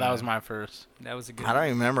seeing. Yeah, that was my first. That was a good. I don't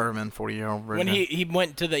even remember him in 40-year-old When version. he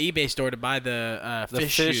went to the eBay store to buy the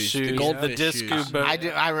fish shoes, the gold the fish disco shoes.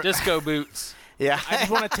 boot. Disco boots. Yeah. I just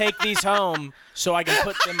want to take these home so I can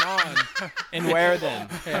put them on and wear them.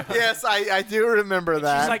 Yes, I do remember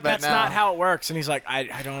that. She's like, but that's no. not how it works. And he's like, I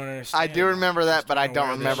don't understand. I do remember that, but I wanna don't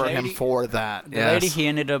wear this remember shit. him for that. The Yes. lady he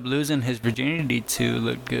ended up losing his virginity to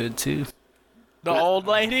looked good too. The old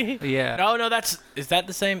lady? Yeah. No, is that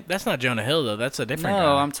the same? That's not Jonah Hill, though. That's a different No,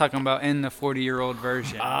 guy. I'm talking about in the 40-year-old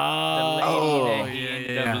version. Oh, the lady that he yeah,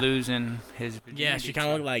 ended yeah. up losing his virginity. Yeah, she kind to.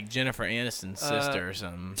 of looked like Jennifer Aniston's sister or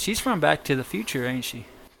something. She's from Back to the Future, ain't she?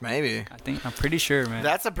 Maybe. I'm pretty sure, man.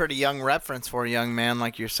 That's a pretty young reference for a young man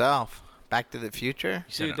like yourself. Back to the Future?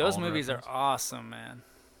 You said Dude, an those old movies reference. are awesome, man.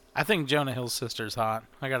 I think Jonah Hill's sister's hot.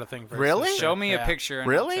 I got to think for his Really? sister. Show me Yeah. a picture and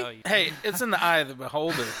Really? I'll tell you. Hey, it's in the eye of the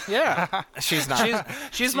beholder. Yeah. She's not.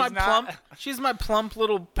 She's my not- plump. She's my plump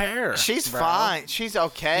little pear. She's bro. fine. She's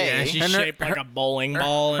okay. Yeah, she's And her- shaped like a bowling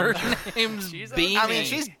ball. Her And name's She's Beanie. I mean,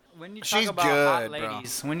 she's When you She's talk about good, hot bro.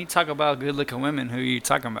 ladies, when you talk about good-looking women, who are you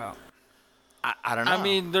talking about? I don't know. I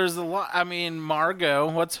mean, there's a lot. I mean, Margot.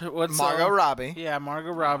 What's Margot Robbie. Yeah,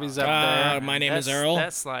 Margot Robbie's up there. My name is Earl.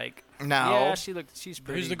 That's like No. Yeah, she's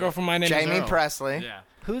pretty. Who's the girl from My Name Jamie is Earl? Presley. Yeah.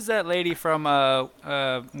 Who's that lady from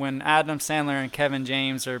when Adam Sandler and Kevin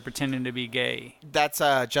James are pretending to be gay? That's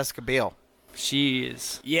Jessica Biel. She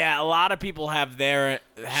is. Yeah, a lot of people have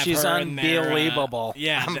She's her in their, unbelievable.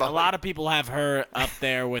 yeah, a lot of people have her up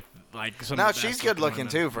there with like some. No, of the she's best good looking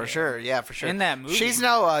women. too, for sure. Yeah, for sure. In that movie. She's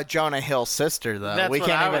no Jonah Hill's sister though. That's we what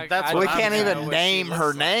can't I even. would- that's we what I'm can't saying. even name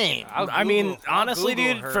her name. I mean, honestly,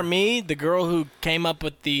 Google dude, her. for me, the girl who came up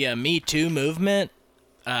with the Me Too movement,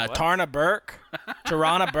 Tarna Burke,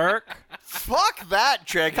 Fuck that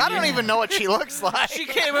chick. I don't even know what she looks like. She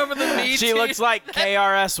came up with the Me She Too. looks like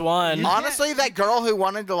KRS-One. Honestly, that girl who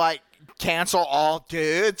wanted to like cancel all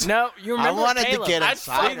dudes. No, you I remember wanted Caleb. to get I'd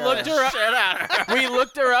inside We her. looked her up. We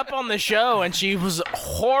looked her up on the show, and she was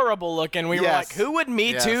horrible looking. We were Yes. like, "Who would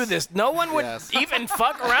Me Yes. Too this? No one would Yes. even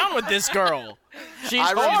fuck around with this girl. She's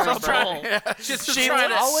I remember. horrible. She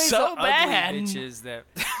was always so ugly bad, bitches that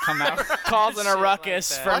come out causing a shit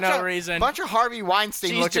ruckus like for that. no reason. Bunch of Harvey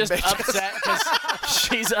Weinstein She's looking just bitches. upset because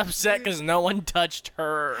she's upset because no one touched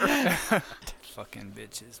her. Fucking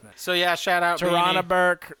bitches, man. So yeah, shout out Tarana Beanie.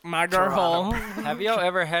 Burke, my girl. Have y'all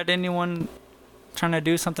ever had anyone trying to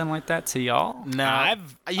do something like that to y'all? No,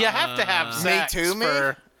 you have to have sex. too, me?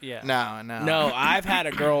 for- Yeah. No. No, I've had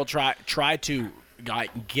a girl try to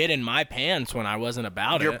like get in my pants when I wasn't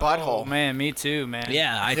about Your it. butthole. Oh man, me too, man.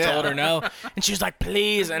 Yeah, I told her no, and she was like,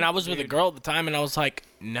 "Please," and I was with a girl at the time, and I was like,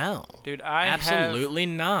 "No, Dude, I absolutely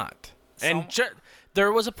not." And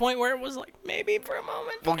there was a point where it was like maybe for a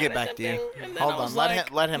moment. We'll get kinda back to you. tempting, and then Hold I on, was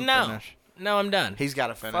let like, him no, finish. No, I'm done. He's got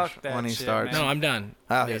to finish Fuck that when he shit, starts. No, I'm done.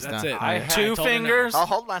 Oh, Yeah, he's that's done. it. I I had Two told her no. fingers. Oh,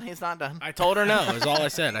 hold on, he's not done. I told her no. Is all I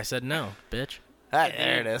said. I said no, bitch.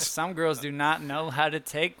 There it is. Some girls do not know how to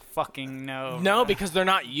take fucking no. No, because they're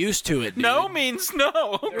not used to it. Dude. No means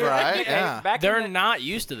no. Right? Yeah. They're not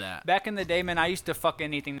used to that. Back in the day, man, I used to fuck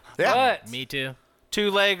anything. Yeah. But Me too.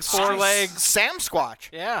 2 legs, 4 legs. Sam Squatch.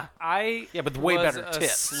 Yeah. I but way was better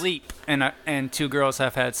tits. asleep, and 2 girls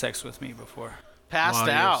have had sex with me before. Passed While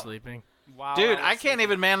you were out. sleeping. Wow, Dude, was I can't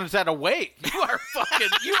even manage that awake.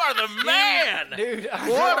 You are the man. Dude,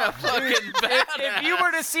 What a fucking badass. if you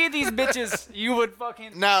were to see these bitches, you would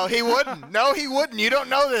fucking. No, he wouldn't. No, he wouldn't. You don't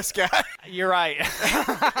know this guy. You're right.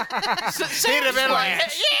 He'd have been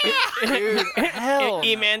like, Dude, hell.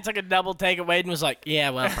 E-Man took a double take of Wade and was like, "Yeah,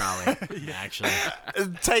 well, probably, actually."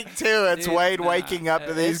 take 2. It's Dude, Wade nah. waking up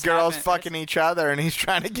to these It's girls happened. fucking each other, and he's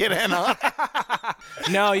trying to get in on it.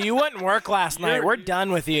 No, you wouldn't work last night. We're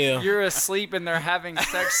done with you. You're asleep and they're having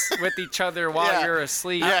sex with each other while Yeah. you're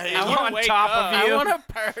asleep. Yeah, he's I'm on wake top up. of you. I want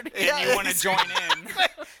a party. Yeah, You want to join in?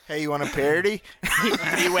 Hey, you want a parody?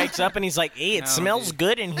 He wakes up and he's like, "Hey, it No, smells dude.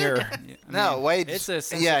 good in here." No, Wade. it's a yeah,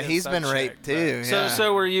 sensitive he's been subject, raped too. So, yeah.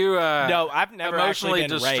 so were you No, I've never emotionally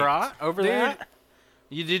actually been distraught raped. over Dude. that?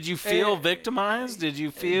 Did you feel victimized? Did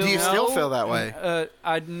you feel? do you still No. feel that way?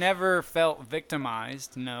 I'd never felt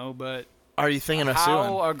victimized, no, but Are you thinking of how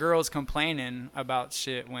suing? are girls complaining about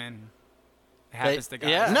shit when it happens to guys?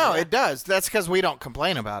 yeah. No, it does. That's because we don't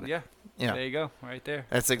complain about it. Yeah. Yeah. There you go, right there.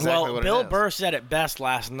 That's exactly Well, what Bill it is. Burr said it best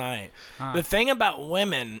last night. Huh. The thing about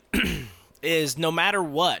women is no matter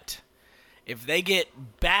what, if they get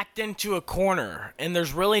backed into a corner and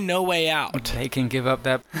there's really no way out, They can give up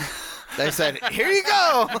that. They said, "Here you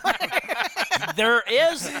go." there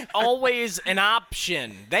is always an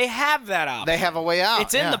option. They have that option. They have a way out.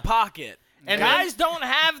 It's in yeah. the pocket. And Guys don't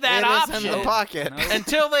have that It option. is in the pocket.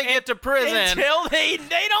 Until they get to prison. Until they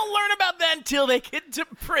don't learn about that until they get to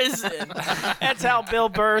prison. That's how Bill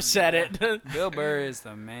Burr said it. Bill Burr is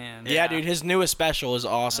the man. Yeah, dude, his newest special is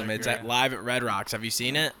awesome. It's agree. live at Red Rocks. Have you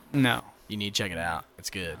seen it? No. You need to check it out. It's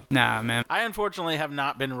good. Nah, man. I unfortunately have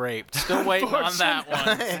not been raped. Still waiting on that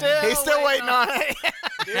one. He's still waiting on it.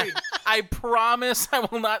 Dude, I promise I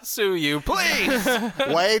will not sue you. Please.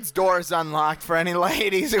 Wade's door is unlocked for any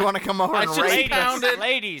ladies who want to come over I and just rape us. found it.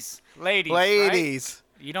 Ladies. Ladies. Right?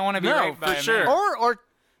 You don't want to be No, raped by for a sure. man. Or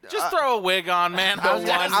Just throw a wig on, man. I was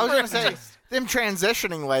gonna say them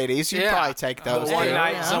transitioning ladies. You'd Yeah. probably take those. One too.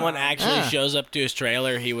 night, Yeah. someone actually Yeah. shows up to his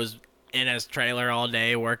trailer. He was in his trailer all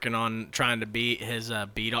day working on trying to beat his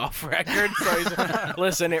beat off record. So he's,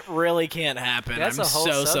 listen, it really can't happen. That's I'm a whole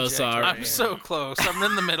so subject. sorry. I'm so close. I'm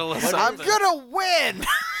in the middle of I'm something. gonna win.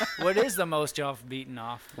 What is the most y'all have beaten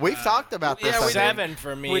off? We've talked about this. yeah, I we think. 7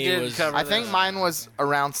 for me We did was, cover I think this. mine was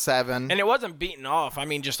around 7. and it wasn't beating off. I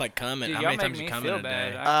mean, just like coming. Dude, How y'all many make times me you come feel in a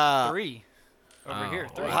bad. day? I 3 over here.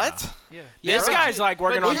 3. What? Yeah. This guy's like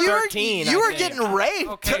working on Well, you 13. were, you I were think. getting raped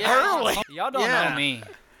Okay, early. Y'all don't Yeah. know me.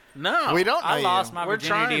 No. We don't know I lost you. my We're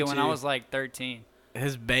virginity trying when to. I was like 13.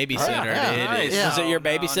 His babysitter yeah, did. nice. Was it your No,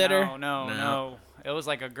 babysitter? No. It was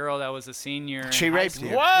like a girl that was a senior. in She high raped school.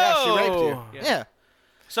 you. Yeah, she raped you. Whoa. Yeah.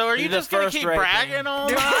 So are you The just gonna first keep raping. bragging all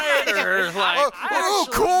night, or like? Oh,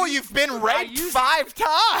 cool! You've been raped 5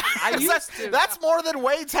 times. That's more than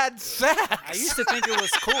Wade's had sex. I used to think it was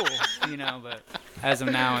cool, but as of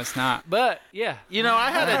now, it's not. But yeah, You know, I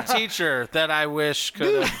had a teacher that I wish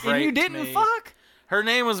could have raped and you didn't me. fuck. Her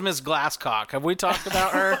name was Miss Glasscock. Have we talked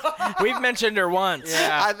about her? We've mentioned her once.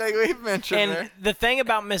 Yeah. I think we've mentioned her. And the thing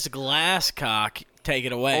about Miss Glasscock, take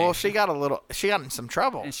it away. Well, she got in some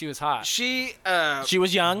trouble. And she was hot. She, She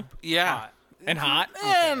was young yeah. and hot.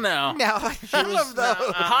 No. No, none of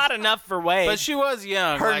those. Hot enough for Wade. But she was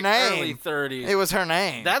young, Her like name. early 30s. It was her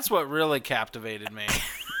name. That's what really captivated me.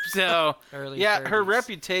 So, Early yeah, her 30s.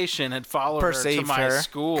 reputation had followed her to Perceived my her.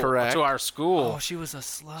 school, Correct. to our school. Oh, she was a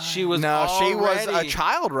slut. She was she was a already-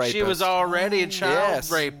 child rapist. She was already a child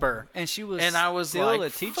Yes. raper. and she was. And I was still like, a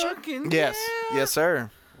teacher. fucking Yes, yeah. yes,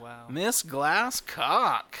 sir. Wow. Miss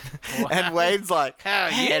Glasscock. And Wade's like, How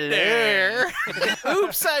you there?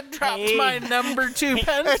 Oops, I dropped Hey. my number 2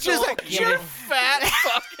 pencil. And she's like, you fat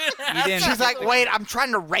fucking You didn't. she's like, Wade, I'm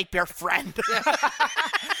trying to rape your friend.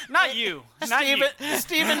 not you. Not you.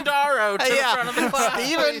 Stephen Darrow to the front of the class.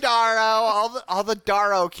 Steven Darrow, all the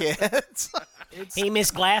Darrow kids. hey,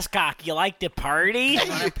 Miss Glasscock, you like to party?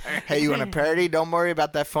 Hey, you want a parody? Don't worry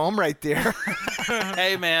about that foam right there.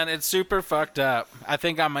 Hey man, it's super fucked up. I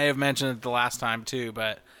think I may have mentioned it the last time too,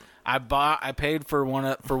 but I paid for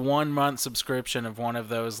 1 month subscription of one of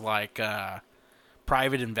those like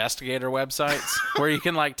private investigator websites where you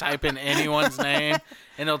can like type in anyone's name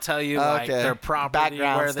and it'll tell you like Okay. their property,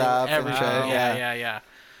 Background where they stuff and everything. shit, Yeah. yeah.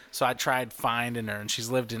 So I tried finding her, and she's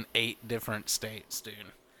lived in 8 different states, dude.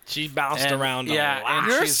 She bounced And- around yeah, a lot. and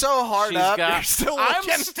You're she's- so hard she's up. got- You're still I'm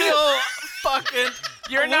looking. still fucking.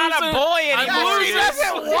 You're not a boy I'm anymore. He losing.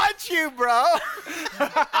 doesn't want you, bro.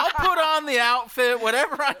 I'll put on the outfit,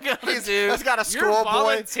 whatever I'm gonna do. He's got a You're schoolboy.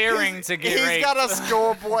 volunteering to get He's raped. got a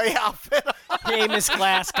schoolboy outfit on. Hey, Miss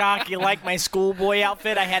Glasscock, you like my schoolboy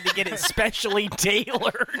outfit? I had to get it specially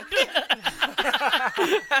tailored.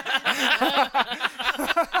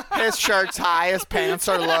 His shirt's high, his pants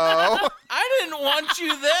are low. I didn't want you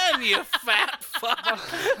then, you fat fuck.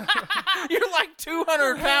 You're like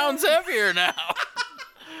 200 pounds heavier now.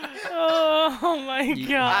 Oh my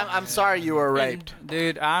god. I'm sorry you were raped.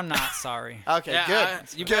 Dude, I'm not sorry. Okay, Yeah,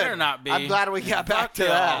 good. you Good. better not be. I'm glad we got back to y'all.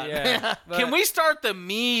 that. Yeah. Can we start the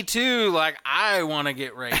me too? Like I want to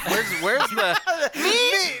get raped. Where's the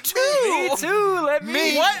Me too. Me too. Let me.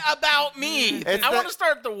 Me. what about me? It's I the- want to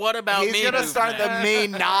start the what about He's me. gonna start movement.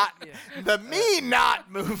 the me not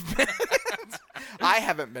movement. I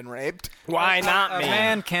haven't been raped. Why not A me?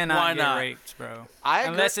 man cannot Why get not? raped, bro. I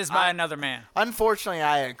agree. Unless it's by another man. Unfortunately,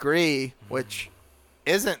 I agree, which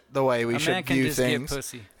isn't the way we A should man can view just things. get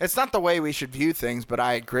pussy. It's not the way we should view things, but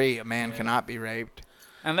I agree. A man cannot be raped.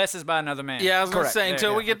 Unless it's by another man. Yeah, I was gonna Correct. say There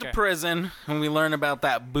until you we go. get to Okay. prison and we learn about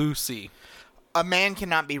that boosie. A man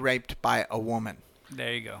cannot be raped by a woman.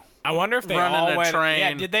 There you go. I wonder if they Running all a went. train.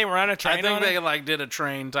 Yeah, did they run a train I think on they it? like did a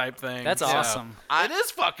train type thing. That's Yeah. awesome. It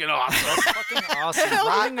is fucking awesome. Fucking awesome.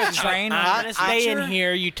 Running a train. I'm gonna stay in sure-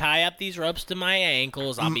 here. You tie up these ropes to my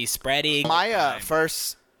ankles. I'll be spreading. My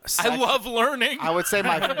first. I love learning. I would say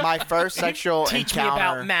my first sexual Teach me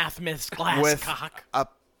encounter about math, Miss with Glasscock.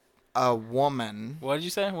 a woman. What did you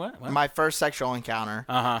say? What? My first sexual encounter.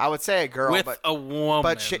 Uh-huh. I would say a girl, With but a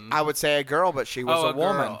woman. I would say a girl, but she was oh, a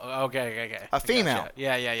woman. girl. Okay. A female. Gotcha.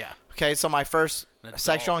 Yeah. Okay, so my first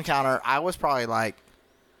sexual encounter, I was probably like,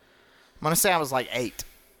 I'm gonna say I was like 8,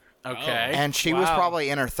 Okay. and she was Wow. probably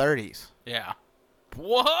in her 30s. yeah.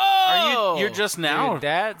 Whoa! You're just now Dude,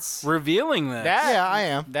 that's revealing this. that. Yeah, I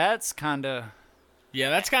am. That's kind of Yeah,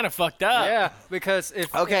 that's kind of fucked up. yeah. Because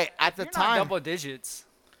if Okay, if at the you're time- not double digits,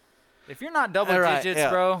 if you're not double Right, digits, yeah.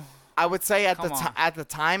 bro, I would say at Come on. at the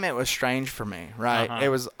time it was strange for me, right? Uh-huh. It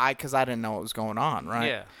was because I didn't know what was going on, right?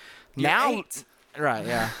 yeah. Now, You're 8. right?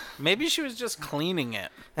 Yeah. Maybe she was just cleaning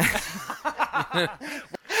it.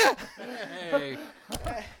 Hey.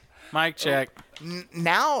 Mic check.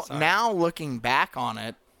 Now looking back on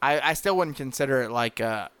it, I still wouldn't consider it like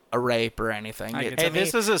a rape or anything. I It- get to Hey, me-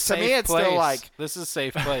 this is a safe to me it's place. still like This is a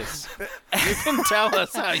safe place. You can tell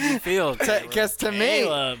us how you feel. because to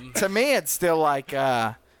Caleb. me it's still like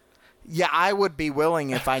yeah, I would be willing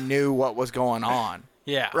if I knew what was going on.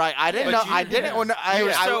 Yeah. Right? I didn't know. I didn't. When You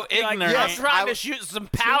were so ignorant. yes, I'm trying I- to shoot some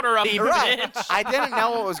powder up your Right. bitch. I didn't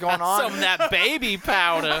know what was going on. Some of that baby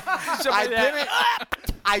powder.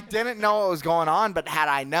 I didn't know what was going on, but had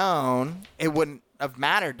I known, it wouldn't have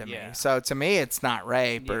mattered to me. Yeah. So to me, it's not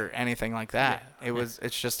rape or anything like that.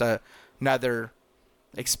 It's just another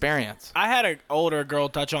experience. I had an older girl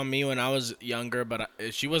touch on me when I was younger, but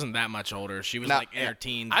she wasn't that much older. She was No, like in her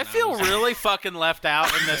teens. I and feel was- really fucking left out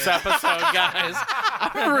in this episode, guys.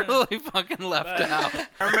 I'm really fucking left out.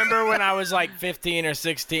 I remember when I was like 15 or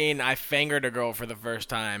 16, I fingered a girl for the first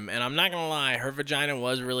time, and I'm not gonna lie, her vagina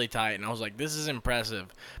was really tight, and I was like, "This is impressive."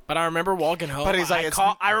 But I remember walking home. But he's like,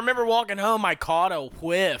 I remember walking home. I caught a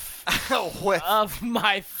whiff Whiff. of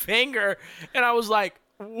my finger, and I was like,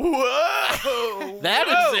 "Whoa, That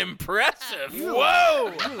is impressive.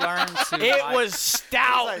 Whoa!" You learn to. It like, was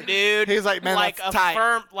stout, dude. he's like, "Man, like that's a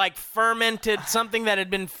tight." like fermented something that had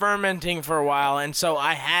been fermenting for a while, and so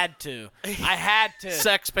I had to.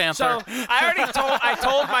 Sex Panther. So I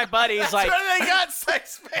told my buddies like Where they got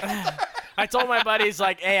sex, man. I told my buddies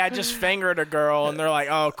like, hey, I just fingered a girl, and they're like,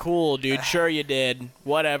 oh, cool, dude, sure you did,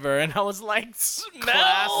 whatever, and I was like, smell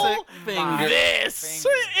Classic finger. this,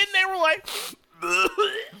 Finger. and they were like,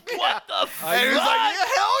 what the fuck? And he was like, yeah,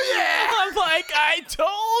 hell yeah. I'm like, I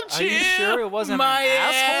told Are you. you sure it wasn't My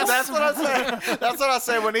an asshole? That's what I said. That's what I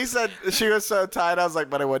said when he said she was so tight. I was like,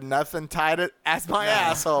 but it would nothing tight it as my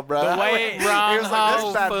asshole, bro. The way- he was like,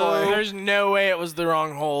 this bad boy. There's no way it was the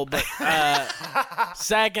wrong hole. But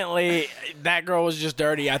secondly, that girl was just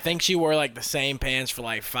dirty. I think she wore like the same pants for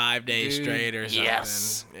like 5 days Dude, straight or something.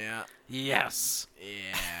 yes. Yeah. Yes.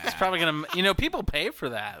 Yeah. It's probably gonna. People pay for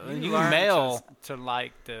that. You learn can mail. to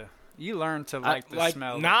like the. You learn to like the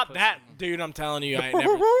smell. of Not pussy. that, dude. I'm telling you, I ain't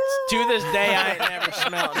never. To this day, I ain't never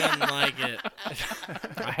smelled nothing like it.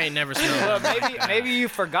 I ain't never smelled. Well, nothing. maybe you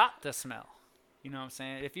forgot the smell. You know what I'm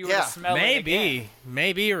saying? If you were Yeah. to smell it again.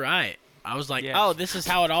 Maybe you're right. I was like, Yeah. oh, this is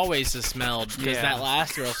how it always has smelled because Yeah. that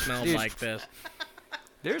last girl smelled Dude. like this.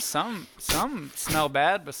 There's some smell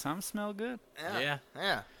bad, but some smell good. Yeah.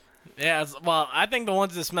 Yeah. Yeah, well, I think the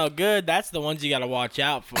ones that smell good, that's the ones you got to watch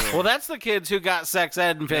out for. Well, that's the kids who got sex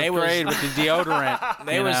ed in They fifth was- grade with the deodorant.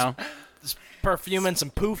 They you was- know? perfuming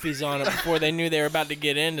some poofies on it before they knew they were about to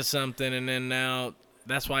get into something, and then now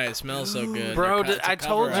that's why it smells so good. Bro, It's a I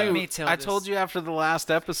told cover-up. you. me tell I this. told you after the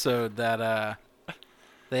last episode that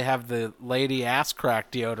they have the lady ass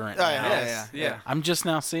crack deodorant. Oh, now. yeah. Yeah. I'm just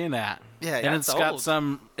now seeing that. Yeah, and yeah, it's it's got old.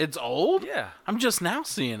 some. It's old. Yeah. I'm just now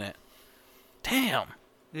seeing it. Damn.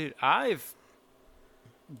 Dude,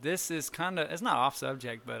 this is kind of, it's not off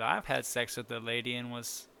subject, but I've had sex with a lady and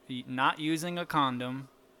was not using a condom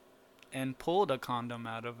and pulled a condom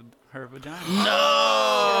out of her vagina.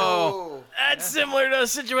 Oh. That's similar to a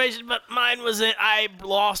situation, but mine was it. I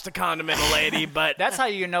lost a condom in a lady, but That's how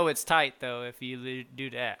you know it's tight, though, if you do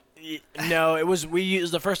that. no, it was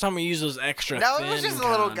the first time we used those extra. No, it thin was just a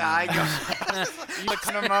little condoms. guy. You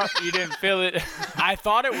put them up, you didn't feel it. I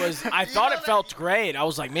thought it felt great. I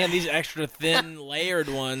was like, man, these extra thin layered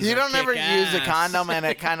ones. You are don't ever kick use a ass. condom and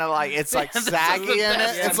it kind of like, it's like This is saggy the in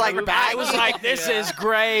best it. It's like move. baggy. I was like, this is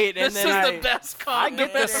great, and This is then the best I condom.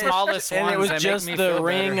 get the smallest and ones it was that just make me the feel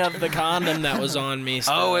ring better. of the condom that was on me.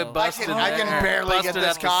 Still. Oh, it I busted. can there. barely get Busted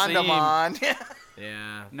this at the condom seam. on.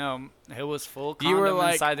 Yeah. No, it was full You condom were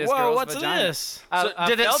like, inside this whoa, girl's what's vagina. this? So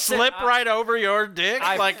did it slip right over your dick?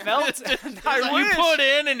 I like felt you wish. put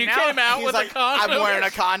in and you Now came out He's with like, a condom. I'm wearing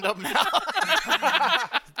a condom now.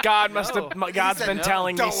 God must have. No. God's been no.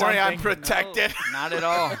 telling me Don't something. worry, I'm protected. No, not at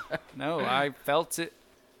all. No, I felt it.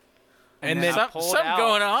 And then then I pulled something out,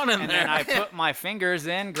 going on in and there. then I put my fingers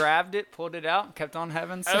in, grabbed it, pulled it out, and kept on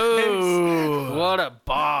having sex. Ooh. What a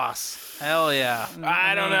boss! Hell yeah!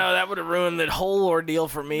 I don't know. That would have ruined the whole ordeal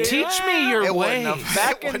for me. Teach me your It ways. wouldn't have.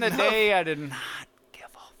 Back It in the wouldn't have. day, I did not give a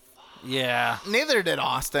fuck. Yeah. Neither did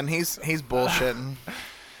Austin. He's bullshitting.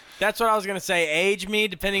 That's what I was gonna say. Age me,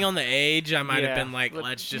 depending on the age, I might have Yeah. been like, Look,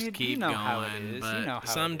 let's just you keep know going. how it is. You But know how it is.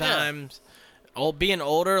 sometimes, being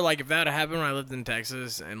older, like if that had happened when I lived in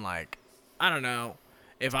Texas, and like, I don't know,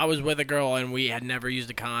 if I was with a girl and we had never used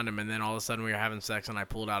a condom, and then all of a sudden we were having sex and I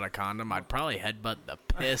pulled out a condom, I'd probably headbutt the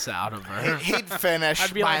piss out of her. He'd finish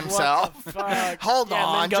I'd be by like, himself. What the fuck? Hold Yeah,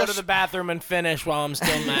 on, and then go to just- the bathroom and finish while I'm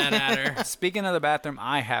still mad at her. Speaking of the bathroom,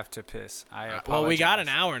 I have to piss. I apologize. Well, we got an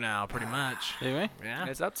hour now, pretty much. Do we? Yeah.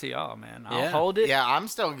 It's up to y'all, man. I'll Yeah. hold it. Yeah, I'm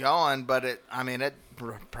still going, but it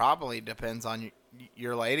probably depends on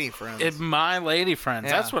your lady friends. My lady friends.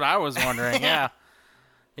 Yeah. That's what I was wondering. Yeah.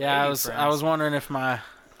 Yeah, I Lady was friends. wondering if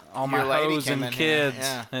all my Your lady hoes came and in here, kids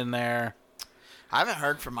yeah. in there. I haven't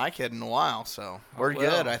heard from my kid in a while, so we're well.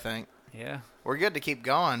 good, I think. Yeah. We're good to keep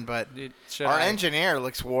going, but Dude, should our I- engineer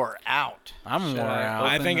looks wore out. I'm Should wore I out.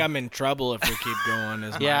 I open think the- I'm in trouble if we keep going.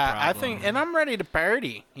 Is Yeah, my problem. I think, and I'm ready to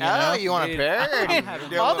party. You Oh, know? you want to Dude, parody? I'm having-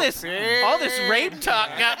 Do a all little this rape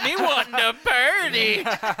talk got me wanting to party.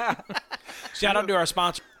 Shout out to our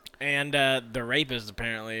sponsor. And the rapist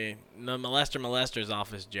apparently, the molester's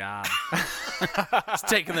off his job. He's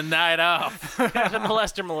taking the night off. The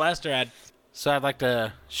molester ad. So I'd like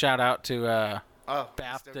to shout out to Oh,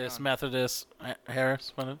 Baptist, Methodist,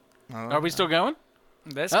 Harris. What? Oh, Are we still going?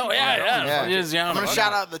 Let's Oh keep yeah, going. yeah. Yeah. It is young. I'm gonna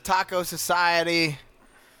shout out the Taco Society,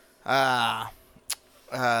 the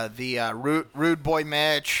Rude Boy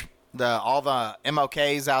Mitch, all the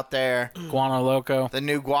MOKs out there, Guano Loco. the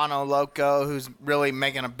new Guano Loco, who's really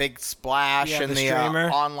making a big splash Yeah, in the the streamer.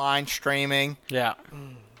 online streaming. Yeah.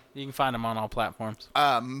 You can find him on all platforms.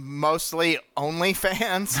 Mostly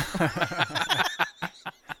OnlyFans.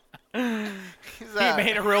 He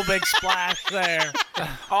made a real big splash there.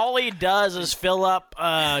 All he does is fill up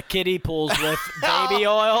kiddie pools with baby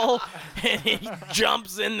oil, and he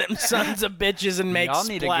jumps in them sons of bitches and makes Y'all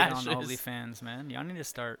need splashes. to get on OnlyFans, man. Y'all need to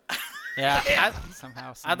start Yeah.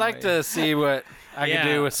 somehow. I'd like to see what I Yeah. could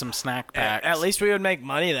do with some snack packs. At least we would make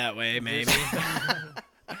money that way, maybe.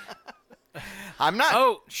 I'm not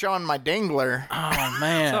Oh. showing my dingler. Oh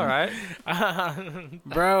man. It's all right.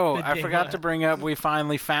 Bro, I dingler. forgot to bring up we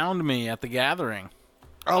finally found me at the gathering.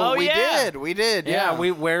 Oh, we yeah. did. We did. Yeah,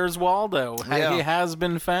 Yeah. where's Waldo? Yeah. He has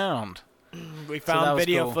been found. We that found was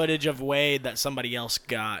video cool. footage of Wade that somebody else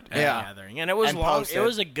got at Yeah. the gathering, and it was And long. posted. It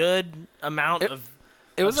was a good amount of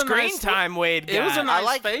It was a screen nice time. Wade got. It was a nice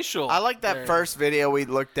like- facial. I like that there. first video we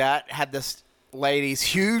looked at had this lady's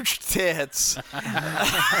huge tits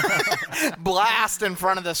blast in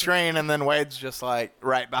front of the screen, and then Wade's just like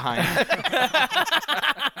right behind it.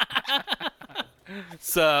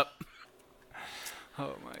 Sup.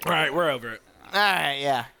 Oh my god. All right, we're over it. All right,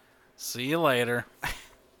 yeah. See you later.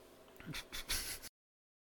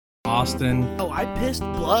 Austin, Oh, I pissed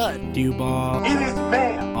blood. Dew Ball,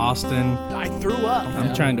 Austin. I threw up.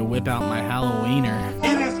 I'm trying to whip out my Halloweener.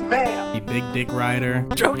 The Big Dick Rider.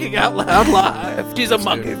 Joking out loud live. She's a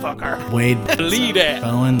monkey fucker. Wade, Lead it.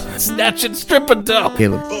 Bowen. Snatch and strip and dope.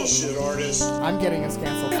 Caleb. I'm getting us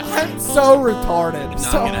canceled. I'm so retarded.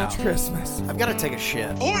 So it much out. Christmas. I've got to take a shit.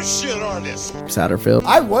 Satterfield.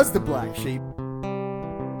 I was the black sheep.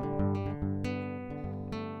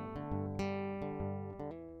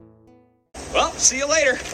 Well, see you later.